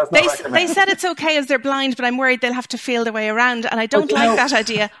recommended. They said it's okay as they're blind, but I'm worried they'll have to feel their way around, and I don't like that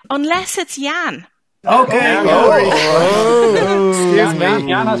idea, unless it's Jan. Okay. Jan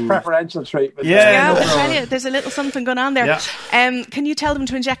has preferential treatment. Yeah, I'll tell you, there's a little something going on there. Yeah. Can you tell them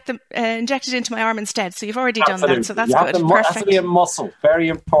to inject it into my arm instead? So you've already done that, so that's good. It has to be a muscle, very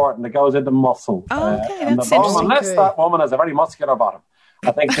important. It goes into muscle. Oh, okay, that's interesting. Unless that woman has a very muscular bottom.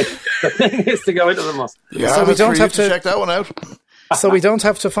 I think the thing is to go into the muscle. Yeah, so we don't have to check that one out. So we don't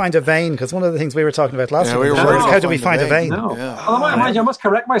have to find a vein, because one of the things we were talking about last week was how do we find a vein? No. Yeah. I must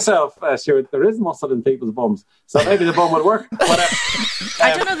correct myself, Stuart. There is muscle in people's bums, so maybe the bum would work.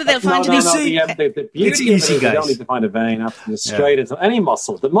 I don't know that they'll find it. The beauty of it is you don't need to find a vein. Absolutely straight into any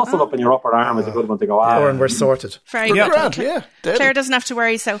muscle. The muscle up in your upper arm is a good one to go out. And we're sorted. Very good. Claire doesn't have to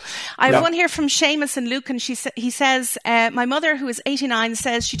worry. So I have one here from Seamus and Luke, and he says, my mother, who is 89,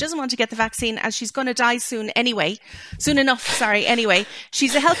 says she doesn't want to get the vaccine as she's going to die soon enough. Anyway,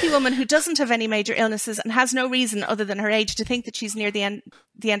 she's a healthy woman who doesn't have any major illnesses and has no reason other than her age to think that she's near the end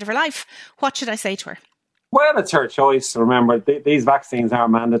of her life. What should I say to her? Well, it's her choice. Remember, these vaccines are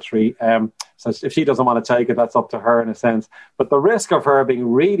mandatory. So if she doesn't want to take it, that's up to her in a sense. But the risk of her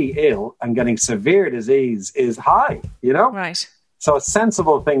being really ill and getting severe disease is high, Right. So a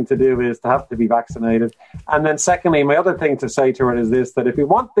sensible thing to do is to have to be vaccinated. And then secondly, my other thing to say to her is this, that if we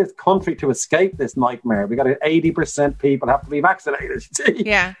want this country to escape this nightmare, we got 80% people have to be vaccinated.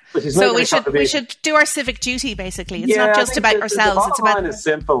 Yeah. So we should do our civic duty, basically. It's not just about ourselves. The bottom line is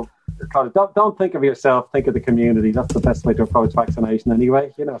simple. Don't think of yourself, think of the community. That's the best way to approach vaccination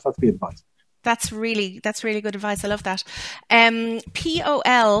anyway. So that's the advice. That's really good advice. I love that.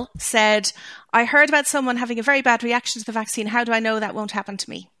 POL said, I heard about someone having a very bad reaction to the vaccine. How do I know that won't happen to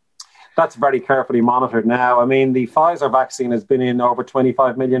me? That's very carefully monitored now. I mean, the Pfizer vaccine has been in over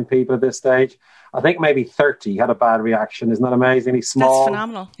 25 million people at this stage. I think maybe 30 had a bad reaction. Isn't that amazingly small? That's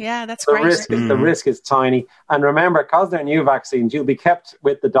phenomenal. Yeah, that's great. The risk is tiny. And remember, because they're new vaccines, you'll be kept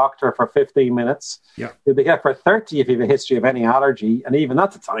with the doctor for 15 minutes. Yeah. You'll be kept for 30 if you have a history of any allergy. And even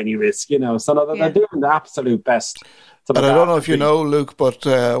that's a tiny risk, So they're doing the absolute best. And I don't know if you know, Luke, but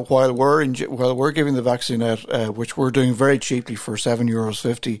while we're giving the vaccine out, which we're doing very cheaply for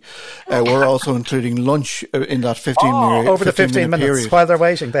 €7.50, we're also including lunch in that 15 minute over the 15 minutes period. While they're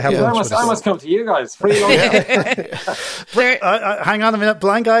waiting. They have lunch. I must come to you guys. Free lunch. Hang on a minute.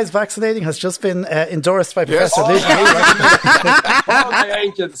 Blind Guys Vaccinating has just been endorsed by Professor Luke.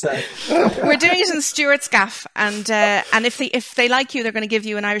 We're doing it in Stuart's gaff, and if they like you, they're going to give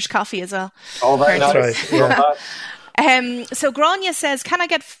you an Irish coffee as well. Oh, very nice. Right. Yeah. So Grania says, can I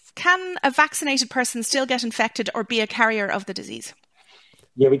get can a vaccinated person still get infected or be a carrier of the disease?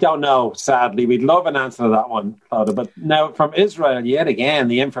 Yeah, we don't know, sadly. We'd love an answer to that one, Clodagh. But now from Israel, yet again,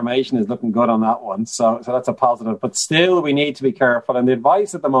 the information is looking good on that one. So that's a positive. But still, we need to be careful. And the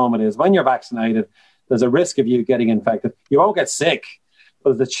advice at the moment is when you're vaccinated, there's a risk of you getting infected. You won't get sick,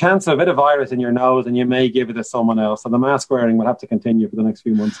 but there's a chance of a bit of virus in your nose and you may give it to someone else. So the mask wearing will have to continue for the next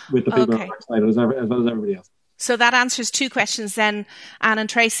few months with the people who are vaccinated as well as everybody else. So that answers two questions then. Anne and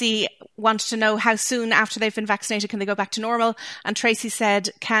Tracy wanted to know how soon after they've been vaccinated can they go back to normal. And Tracy said,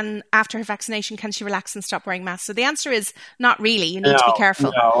 after her vaccination, can she relax and stop wearing masks? So the answer is not really. You need to be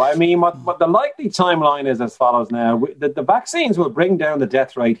careful. No, I mean, what the likely timeline is as follows now. The vaccines will bring down the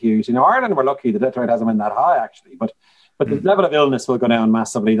death rate huge. Ireland, we're lucky the death rate hasn't been that high, actually. But the level of illness will go down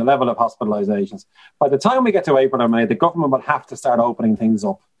massively, the level of hospitalisations. By the time we get to April or May, the government will have to start opening things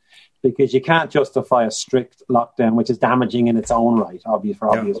up, because you can't justify a strict lockdown, which is damaging in its own right,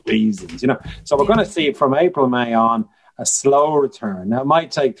 for obvious reasons. So we're going to see from April, May on a slow return. Now, it might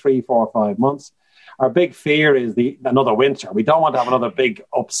take 3, 4, 5 months. Our big fear is another winter. We don't want to have another big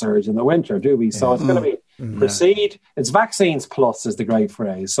upsurge in the winter, do we? So it's going to be proceed. It's vaccines plus is the great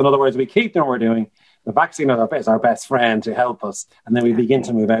phrase. So in other words, we keep doing what we're doing. The vaccine is our best friend to help us, and then we begin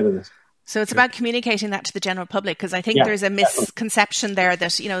to move out of this. So it's about communicating that to the general public, because I think there's a misconception there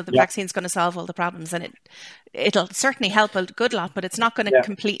that, the vaccine's going to solve all the problems, and it'll certainly help a good lot, but it's not going to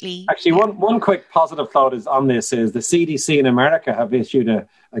completely... Actually, one quick positive thought is on this is the CDC in America have issued a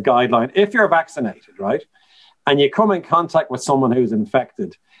guideline. If you're vaccinated, right, and you come in contact with someone who's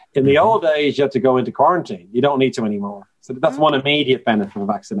infected, in the old days you had to go into quarantine. You don't need to anymore. So that's one immediate benefit of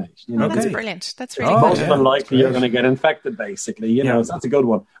vaccination. That's brilliant. That's really good. Most unlikely you're going to get infected, basically. So that's a good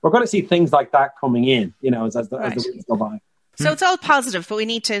one. We're going to see things like that coming in, as the weeks go by. So it's all positive, but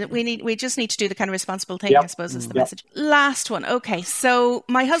we just need to do the kind of responsible thing, I suppose, is the message. Last one. Okay, so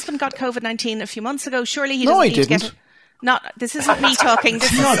my husband got COVID-19 a few months ago. Surely he doesn't need to get it. This isn't me talking.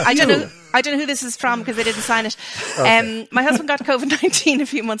 I don't know who this is from because they didn't sign it. Okay. My husband got COVID-19 a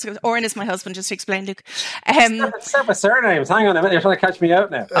few months ago. Oren is my husband, just to explain, Luke. Separate surnames. Hang on a minute, you're trying to catch me out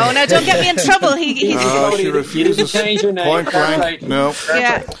now. Oh, no, don't get me in trouble. She refuses to change her name. Point blank. No.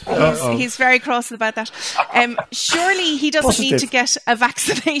 Yeah, he's very cross about that. Surely he doesn't need to get a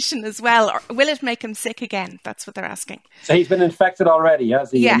vaccination as well, or will it make him sick again? That's what they're asking. So he's been infected already,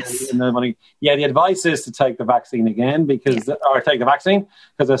 has he? Yes. The advice is to take the vaccine again, or take the vaccine,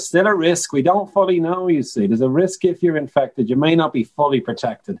 because there's still a risk. We don't fully know, you see. There's a risk if you're infected. You may not be fully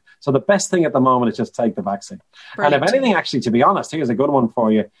protected. So the best thing at the moment is just take the vaccine. Brilliant. And if anything, actually, to be honest, here's a good one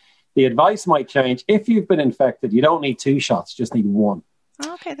for you. The advice might change. If you've been infected, you don't need 2 shots, just need 1.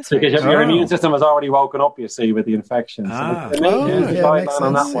 Okay, that's because your immune system has already woken up, you see, with the infection. So there may be a guideline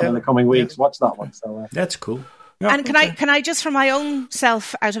on that one in the coming weeks. Watch that one. So that's cool. Yeah, and can I just, for my own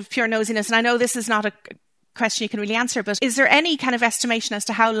self, out of pure nosiness, and I know this is not a question you can really answer, but is there any kind of estimation as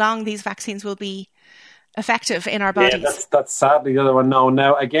to how long these vaccines will be effective in our bodies? Yeah, that's sadly the other one. No,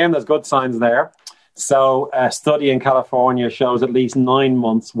 now again, there's good signs there. So a study in California shows at least 9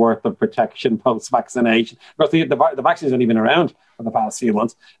 months worth of protection post-vaccination. Because the vaccines haven't even been around for the past few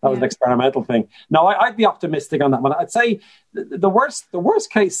months. That was an experimental thing. No, I'd be optimistic on that one. I'd say the worst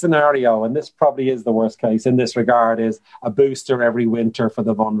case scenario, and this probably is the worst case in this regard, is a booster every winter for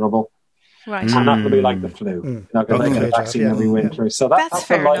the vulnerable. Right. And that would be like the flu. Because they get a vaccine every winter. So that's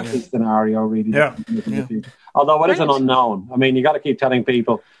the likely scenario, really. Yeah. Although it is an unknown. I mean, you got to keep telling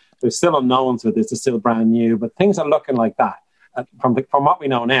people there's still unknowns with this. It's still brand new. But things are looking like that. From what we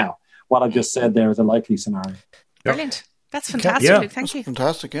know now, what I've just said there is a likely scenario. Brilliant. That's fantastic, Luke. Thank you.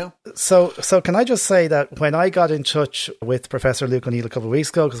 Fantastic, yeah. So can I just say that when I got in touch with Professor Luke O'Neill a couple of weeks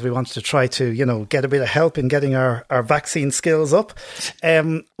ago, because we wanted to try to, get a bit of help in getting our vaccine skills up,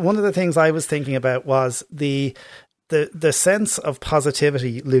 one of the things I was thinking about was the sense of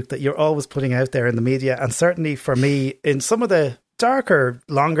positivity, Luke, that you're always putting out there in the media. And certainly for me, in some of the darker,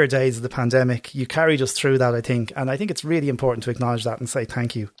 longer days of the pandemic, you carried us through that, I think. And I think it's really important to acknowledge that and say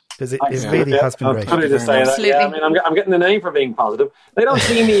thank you. Because it really has been great. To say that. Yeah, I mean, I'm getting the name for being positive. They don't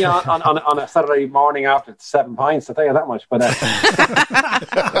see me on a Saturday morning after 7 pints, I'll tell you that much. But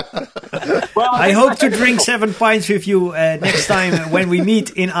well, I hope to drink 7 pints with you next time when we meet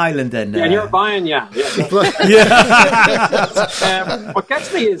in Ireland. Then and you're buying, What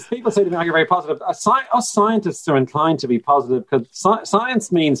gets me is people say to me, "You're very positive." Us scientists are inclined to be positive because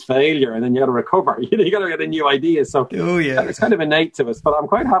science means failure, and then you got to recover. You got to get a new idea. So it's kind of innate to us. But I'm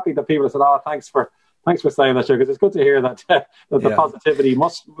quite happy that people have said, "Oh, thanks for thanks for saying that, because it's good to hear that the positivity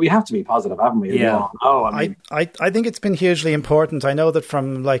we have to be positive, haven't we? Yeah. I think it's been hugely important. I know that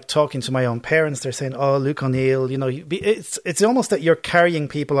from like talking to my own parents, they're saying, "Oh, Luke O'Neill, it's almost that you're carrying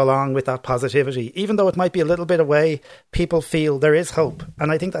people along with that positivity, even though it might be a little bit away. People feel there is hope,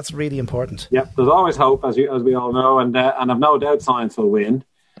 and I think that's really important." Yeah, there's always hope, as we all know, and I've no doubt science will win.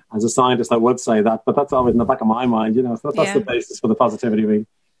 As a scientist, I would say that, but that's always in the back of my mind, So that's the basis for the positivity.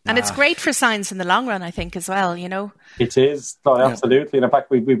 And it's great for science in the long run, I think, as well, It is, absolutely. And in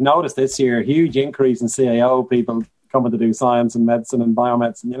fact, we've noticed this year a huge increase in CAO people coming to do science and medicine and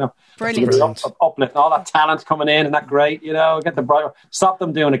biomedicine, Brilliant. Uplift, all that talent coming in, and that great, get the bright. Stop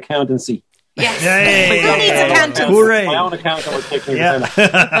them doing accountancy. Yes. Who needs accountants? Hooray. My own accountant was kicking me.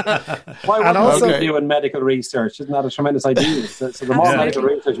 Why would we be doing medical research? Isn't that a tremendous idea? So the more medical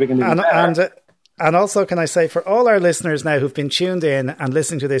research we can do, And also, can I say, for all our listeners now who've been tuned in and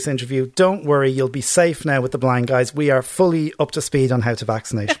listening to this interview, don't worry, you'll be safe now with the Blind Guys. We are fully up to speed on how to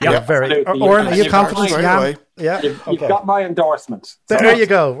vaccinate. Oren, are you confident? You've got my endorsement. There you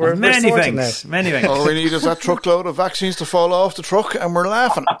go. We're many thanks. All we need is that truckload of vaccines to fall off the truck, and we're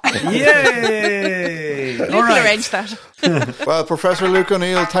laughing. Yay! Luke will arrange that. Well, Professor Luke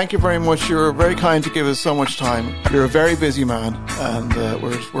O'Neill, thank you very much. You're very kind to give us so much time. You're a very busy man, and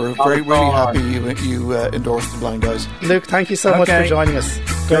we're really happy you endorsed the Blind Guys. Luke, thank you so much for joining us.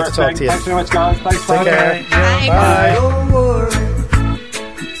 Great to talk to you. Thanks very much, guys. Thanks. Take care. Bye. Don't worry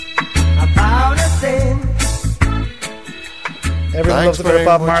about a thing. Everyone loves a bit of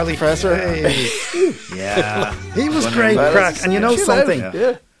Bob Marley. Professor. Yeah. He was great crack. And you know something?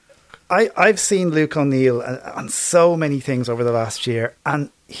 Yeah. I've seen Luke O'Neill on so many things over the last year, and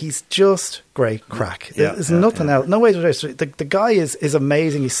he's just great crack. There's nothing else. No way to do it. The guy is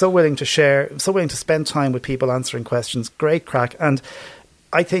amazing. He's so willing to share, so willing to spend time with people answering questions. Great crack. And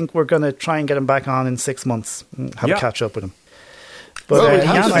I think we're going to try and get him back on in 6 months and have a catch up with him. But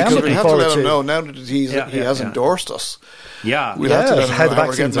Jan, I am looking forward to let him know now that he has endorsed us. Yeah, we'll have to let him know how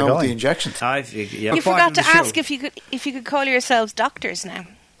vaccines are going. The injections. You forgot to ask if you could call yourselves doctors now.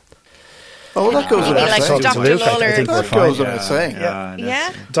 Oh, that goes without saying. Dr. Lawler. That goes without saying.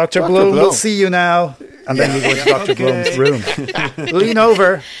 Yeah. Dr. Bloom, we'll see you now. And then we go to Dr. Bloom's room. Lean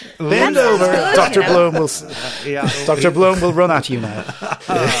over. Bend over. Dr. Bloom will. Dr. Bloom will run at you now.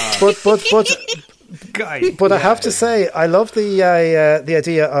 But I have to say, I love the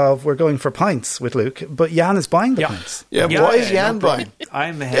idea of we're going for pints with Luke, but Jan is buying the pints. Yeah, why is Jan buying?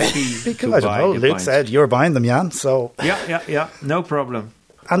 I'm happy because I don't know. Luke said you're buying them, Jan. So yeah, no problem.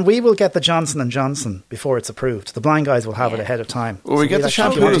 And we will get the Johnson & Johnson before it's approved. The Blind Guys will have it ahead of time. Well, we get the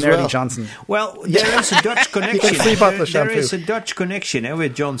shampoo as well. Johnson. Well, there is a Dutch connection. There is a Dutch connection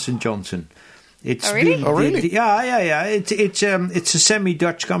with Johnson & Johnson. It's really? Yeah. It's a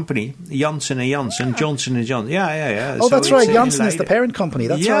semi-Dutch company, Janssen & Janssen, Johnson & Johnson. Yeah. Oh, so that's right. Janssen is the parent company.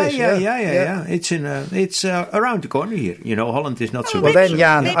 That's right. Yeah. It's around the corner here. Holland is not so big. Well, then,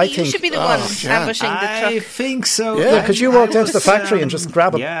 Jan, maybe I think you should be the one ambushing the truck. I think so. Yeah, because you walked into the factory and just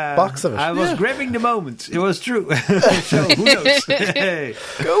grab a box of it. I was grabbing the moment. It was true. So who knows?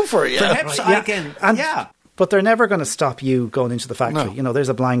 Go for it. Perhaps I can. But they're never going to stop you going into the factory. No. There's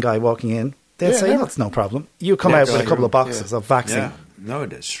a blind guy walking in. They'll say, that's no problem. You come out with a couple of boxes of vaccine. Yeah. No,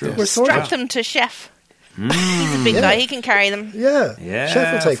 that's true. Strap them to Chef. He's a big guy. He can carry them. Yeah.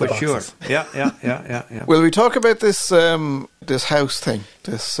 Chef will take the Sure. boxes. Yeah. Will we talk about this this house thing?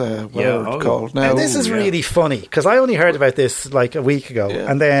 This called now. And this is really funny because I only heard about this like a week ago,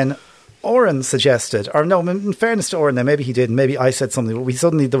 and then Oren suggested, or no, in fairness to Oren, now maybe he didn't, maybe I said something, but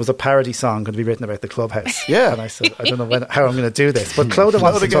there was a parody song going to be written about the clubhouse. Yeah. And I said, I don't know how I'm going to do this, but Clodagh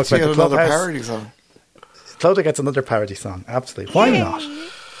wants to talk about the clubhouse. Parody song. Clodagh gets another parody song, absolutely. Why not?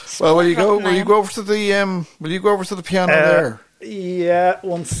 Well, will you go over to the piano there? Yeah,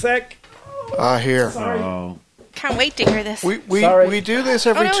 one sec. Here. Sorry. Can't wait to hear this. We do this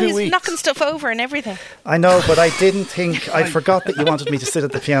every 2 weeks. He's knocking stuff over and everything. I know, but I didn't think. I forgot that you wanted me to sit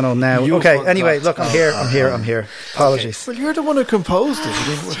at the piano now. Anyway, look, I'm here. Apologies. Well, you're the one who composed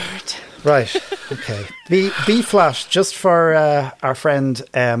it. Right. Okay. B flat, just for our friend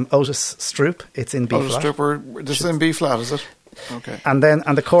Otis Stroop. It's in B flat. Otis Stroop. This is in B flat, is it? Okay. And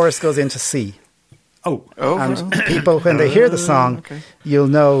the chorus goes into C. Oh, and people, when they hear the song, you'll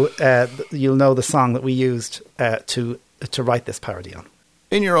know the song that we used to write this parody on.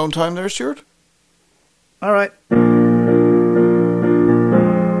 In your own time, there, Stuart. All right.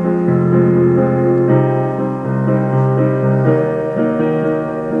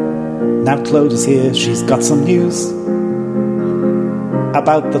 Now Claude is here. She's got some news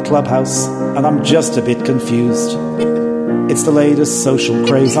about the clubhouse, and I'm just a bit confused. It's the latest social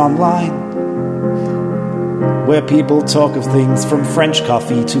craze online. where people talk of things from French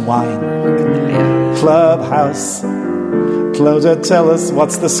coffee to wine. Clubhouse. Clodagh, tell us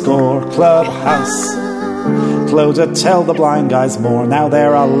what's the score. Clubhouse. Clodagh, tell the blind guys more. Now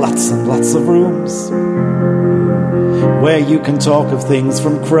there are lots and lots of rooms where you can talk of things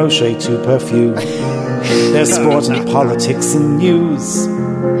from crochet to perfume. There's sport and politics and news.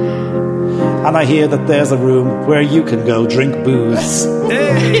 And I hear that there's a room where you can go drink booze.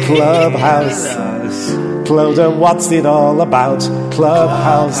 Clubhouse. Clodagh, what's it all about?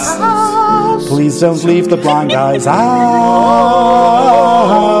 Clubhouse. Please don't leave the blind guys out.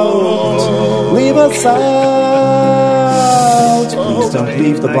 Leave us out. Please don't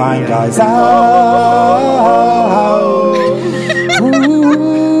leave the blind guys out.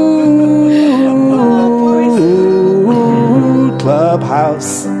 Ooh,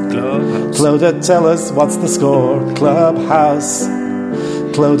 Clubhouse. Clodagh, tell us what's the score. Clubhouse.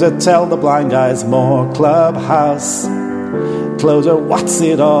 Clodagh, tell the blind guys more. Clubhouse. Clodagh, what's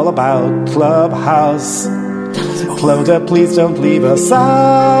it all about? Clubhouse. Clodagh, please don't leave us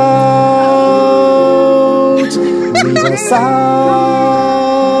out. Leave us out.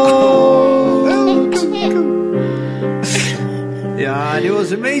 Yeah, it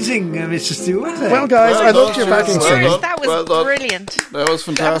was amazing, Mr. Stewart. Well, guys, I loved your backing singing. That was brilliant. That was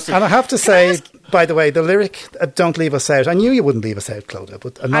fantastic. And I have to say, by the way, the lyric, don't leave us out. I knew you wouldn't leave us out, Clodagh,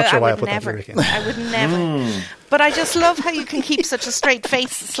 but I'm not sure why I put that lyric in. I would never. But I just love how you can keep such a straight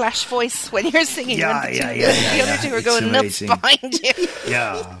face / voice when you're singing. The other two are going nuts behind you.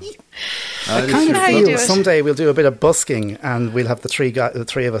 Yeah. I kind of feel someday we'll do a bit of busking and we'll have the three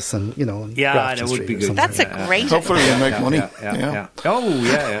of us and, that would be good. That's a great Hopefully we'll make money. Yeah. Oh,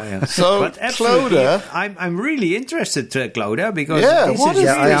 yeah. So, but Clodagh, I'm really interested, Clodagh, because this is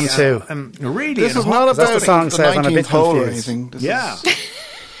I am too. Really, this is not about the song says I'm a bit hole or confused. anything.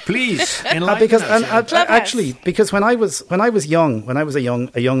 Please, enlighten us. Actually, because when I was a young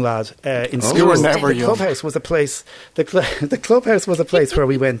lad in school, you were never the clubhouse was a place. The clubhouse was a place where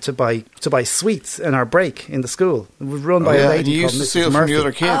we went to buy sweets in our break in the school. It was run by a lady called Mrs. steal Murphy. from the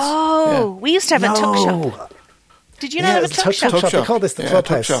other kids. Oh, we used to have a tuck shop. Did you not have a tuck shop? They called this the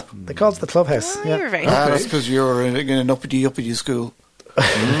clubhouse. They called it the clubhouse. Oh, you're very that's because you were in an uppity school.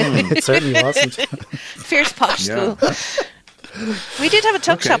 It certainly wasn't. Fierce posh school. We did have a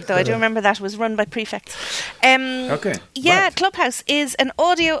tuck shop, though. I do remember that. It was run by prefects. Clubhouse is an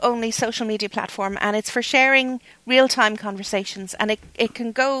audio-only social media platform, and it's for sharing real-time conversations. And it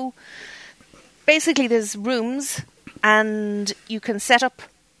can go... Basically, there's rooms, and you can set up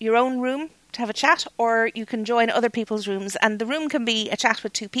your own room to have a chat, or you can join other people's rooms. And the room can be a chat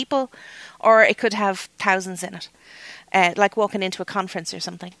with 2 people, or it could have thousands in it, like walking into a conference or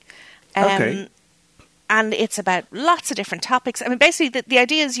something. And it's about lots of different topics. I mean, basically, the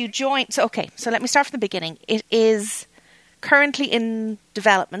idea is you join... So let me start from the beginning. It is currently in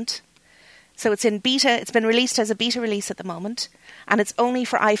development. So it's in beta. It's been released as a beta release at the moment. And it's only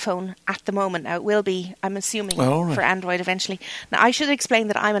for iPhone at the moment. Now, it will be, I'm assuming, for Android eventually. Now, I should explain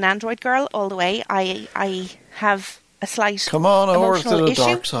that I'm an Android girl all the way. I have a slight Come on over emotional to the issue.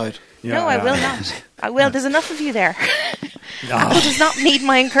 dark side. No, I will not. I will. There's enough of you there. Apple does not need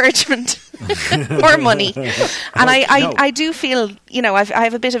my encouragement or money. And I do feel, I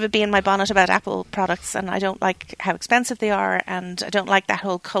have a bit of a bee in my bonnet about Apple products, and I don't like how expensive they are, and I don't like that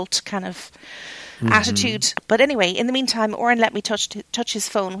whole cult kind of attitude. But anyway, in the meantime, Oren let me touch his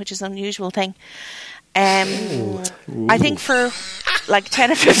phone, which is an unusual thing. I think for like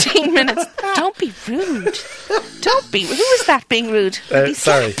 10 or 15 minutes. Don't be rude. Don't be. Who is that being rude?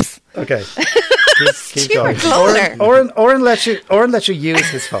 Sorry. Okay. Keep going. Oren let you use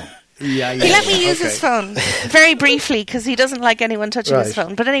his phone. He let me use his phone very briefly because he doesn't like anyone touching his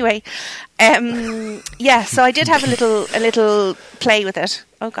phone. But anyway, so I did have a little play with it.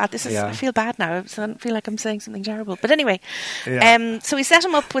 Oh God, I feel bad now. So I feel like I'm saying something terrible. But anyway, so we set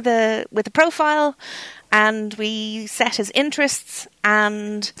him up with a profile, and we set his interests,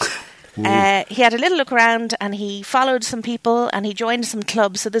 and he had a little look around, and he followed some people, and he joined some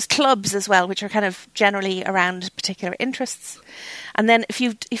clubs. So there's clubs as well, which are kind of generally around particular interests. And then if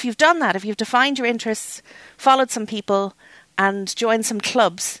you've done that, if you've defined your interests, followed some people, and joined some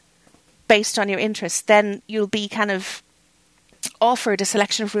clubs based on your interests, then you'll be kind of offered a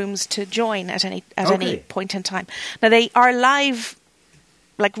selection of rooms to join at any point in time. Now they are live,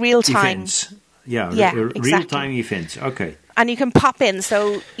 like real time events. Real time events. Okay. And you can pop in,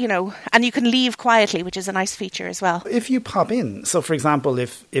 so and you can leave quietly, which is a nice feature as well. If you pop in, so for example,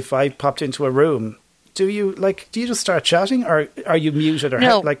 if I popped into a room, do you just start chatting, or are you muted, or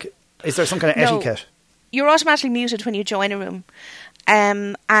no. Is there some kind of etiquette? You're automatically muted when you join a room,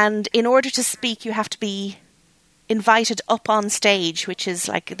 and in order to speak, you have to be invited up on stage, which is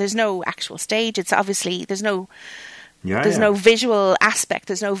like there's no actual stage. It's obviously there's no visual aspect.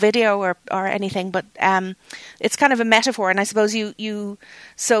 There's no video or anything, but it's kind of a metaphor. And I suppose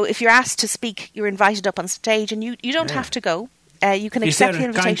so if you're asked to speak, you're invited up on stage, and you don't have to go. You can accept the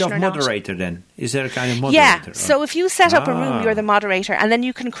invitation or not. Is there a kind of moderator then? Is there a kind of moderator? Yeah. So if you set up a room, you're the moderator, and then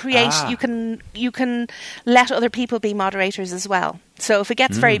you can create. You can let other people be moderators as well. So if it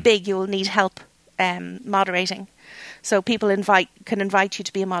gets very big, you will need help moderating. So people can invite you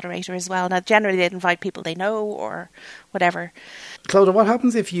to be a moderator as well. Now, generally, they'd invite people they know or whatever. Clodagh, what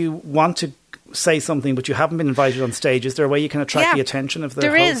happens if you want to say something but you haven't been invited on stage? Is there a way you can attract the attention of the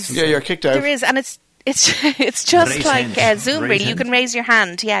host? There is. Yeah, you're kicked out. There is, and it's just like Zoom, really. You can raise your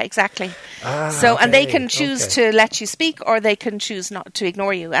hand. Yeah, exactly. And they can choose to let you speak, or they can choose not to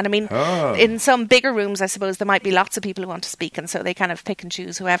ignore you. And I mean, in some bigger rooms, I suppose there might be lots of people who want to speak, and so they kind of pick and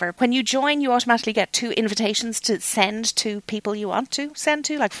choose whoever. When you join, you automatically get 2 invitations to send to people you want to send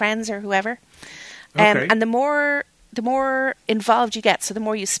to, like friends or whoever. And the more involved you get, so the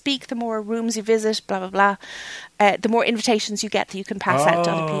more you speak, the more rooms you visit, blah, blah, blah, the more invitations you get that you can pass out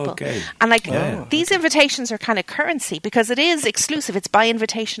to other people. Okay. And these invitations are kind of currency because it is exclusive. It's by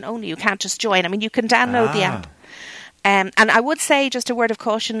invitation only. You can't just join. I mean, you can download the app. And I would say, just a word of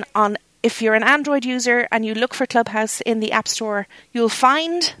caution, on if you're an Android user and you look for Clubhouse in the App Store, you'll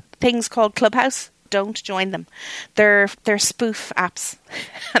find things called Clubhouse. Don't join them. They're spoof apps,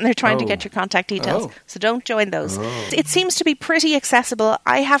 and they're trying to get your contact details. So don't join those. It seems to be pretty accessible.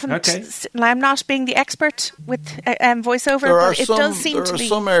 I haven't. I'm not being the expert with voiceover, but it does seem to be. There are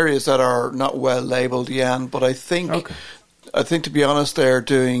some areas that are not well labelled, Jan, but I think. I think, to be honest, they've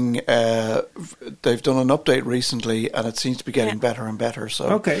done an update recently, and it seems to be getting better and better.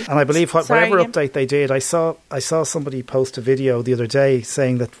 So, and I believe whatever update they did, I saw somebody post a video the other day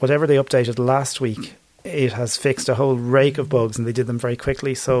saying that whatever they updated last week, it has fixed a whole rake of bugs, and they did them very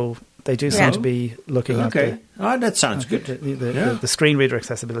quickly. So they do seem to be looking at that sounds good. The screen reader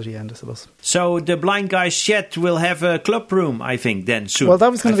accessibility end, I suppose. So the Blind Guys Chat will have a club room, I think, then soon. Well, that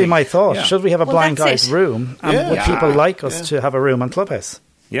was going to be my thought. Yeah. Should we have a Blind Guys room? And would people like us to have a room on Clubhouse?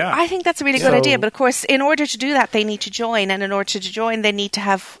 Yeah, I think that's a really good idea. But of course, in order to do that, they need to join. And in order to join, they need to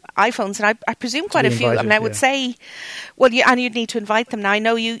have iPhones. And I presume quite a few. I mean, I would say, and you'd need to invite them. Now, I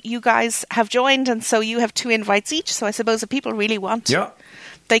know you guys have joined, and so you have 2 invites each. So I suppose if people really want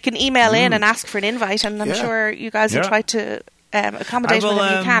they can email in and ask for an invite, and I'm sure you guys will try to accommodate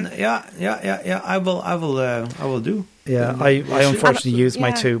whatever you can. I will do. Yeah, I unfortunately use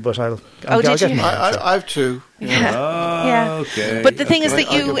my 2, but I'll get my I have 2. Okay. But the thing is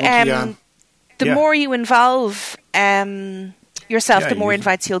that you, the more you involve yourself, the more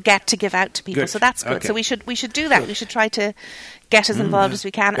invites you'll get to give out to people. Good. So that's good. Okay. So we should do that. We should try to get as involved as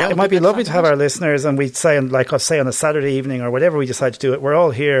we can. It might be lovely to have our listeners, and we'd say, on a Saturday evening or whatever we decide to do it, we're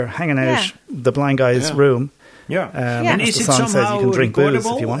all here hanging out the Blind Guys room. And is it somehow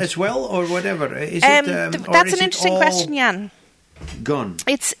recordable as well, or whatever? Is it, that's an interesting question, Jan. Gone.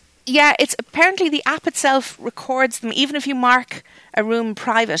 It's apparently the app itself records them. Even if you mark a room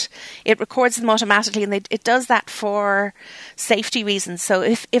private, it records them automatically, and it does that for safety reasons. So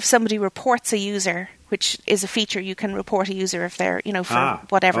if somebody reports a user, which is a feature, you can report a user if they're, for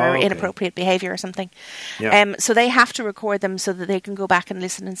whatever inappropriate behaviour or something. Yeah. So they have to record them so that they can go back and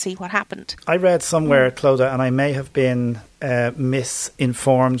listen and see what happened. I read somewhere, Clodagh, and I may have been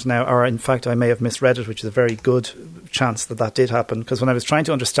misinformed now, or in fact I may have misread it, which is a very good chance that did happen, because when I was trying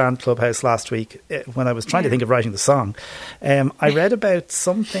to understand Clubhouse last week, when I was trying to think of writing the song, I read about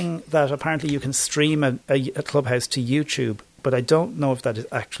something that apparently you can stream a Clubhouse to YouTube, but I don't know if that is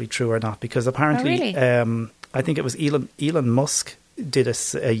actually true or not, because apparently I think it was Elon Musk did a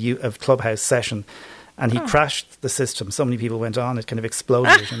Clubhouse session, and he crashed the system. So many people went on, it kind of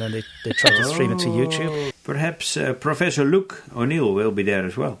exploded, and then they tried to stream it to YouTube. Perhaps Professor Luke O'Neill will be there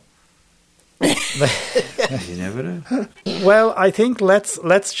as well. You never know. Well, I think let's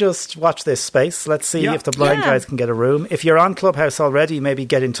just watch this space. Let's see if the Blind Guys can get a room. If you're on Clubhouse already, maybe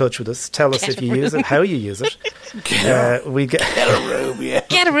get in touch with us. Tell us if you use it, how you use it. Get a room,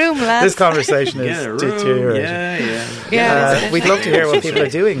 Get a room, lads. This conversation is deteriorating. We'd love to hear what people are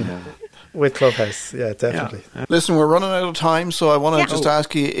doing with Clubhouse. Yeah, definitely. Yeah. Listen, we're running out of time, so I want to just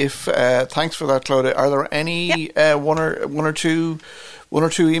ask you if thanks for that, Clodagh. Are there any one or two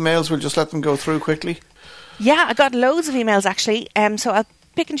emails? We'll just let them go through quickly. Yeah, I got loads of emails actually. So I'll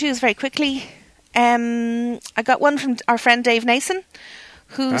pick and choose very quickly. I got one from our friend Dave Nason,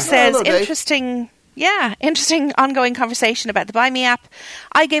 who says, interesting ongoing conversation about the Buy Me app.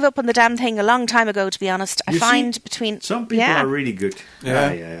 I gave up on the damn thing a long time ago, to be honest. Some people are really good.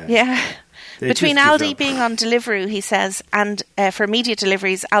 Yeah. Between Aldi being on Deliveroo, he says, and for immediate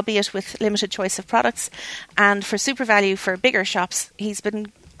deliveries, albeit with limited choice of products, and for super value for bigger shops,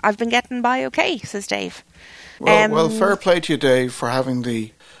 I've been getting by okay, says Dave. Well, fair play to you, Dave, for having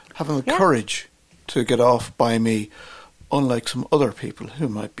the courage to get off Buy Me, unlike some other people who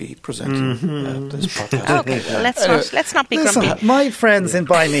might be presenting this podcast. Okay, well, let's not be grumpy. My friends in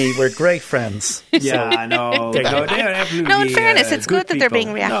Buy Me were great friends. Yeah, I know. They're absolutely, no, in fairness, it's good that they're being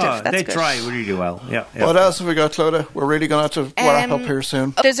people. reactive. No, That's they good. try really well. Yeah. What else have we got, Clodagh? We're really going to have to wrap up here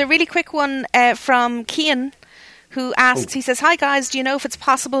soon. There's a really quick one from Cian, who asks, he says, "Hi guys, do you know if it's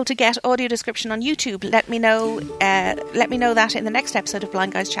possible to get audio description on YouTube? Let me know that in the next episode of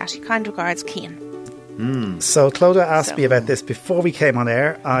Blind Guys Chat. Kind regards, Cian." So Clodagh asked me about this before we came on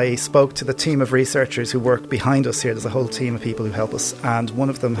air. I spoke to the team of researchers who work behind us here. There's a whole team of people who help us, and one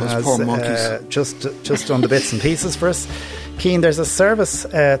of them has just done the bits and pieces for us. Cian, there's a service,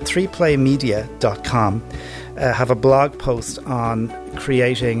 3playmedia.com, have a blog post on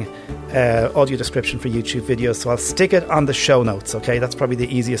creating audio description for YouTube videos, so I'll stick it on the show notes. Okay, that's probably the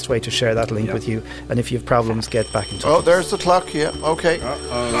easiest way to share that link with you, and if you have problems, get back in touch. Oh, there's the clock. Yeah, okay.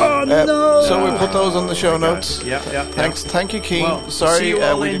 No. So we'll put those on the show notes. Yeah. Thank you, Cian. Well, sorry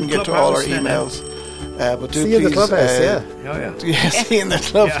we didn't get to all our Clubhouse emails, but do See you in the please, clubhouse, see you in the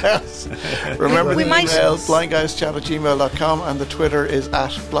clubhouse. Remember the email, blindguyschat@gmail.com, and the Twitter is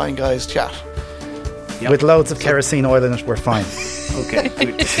 @blindguyschat. With loads of kerosene oil in it, we're fine. Okay,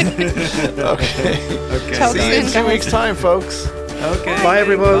 good. Okay. See you in 2 weeks' time, folks. Okay. Bye,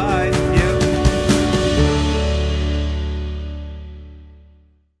 everyone. Bye.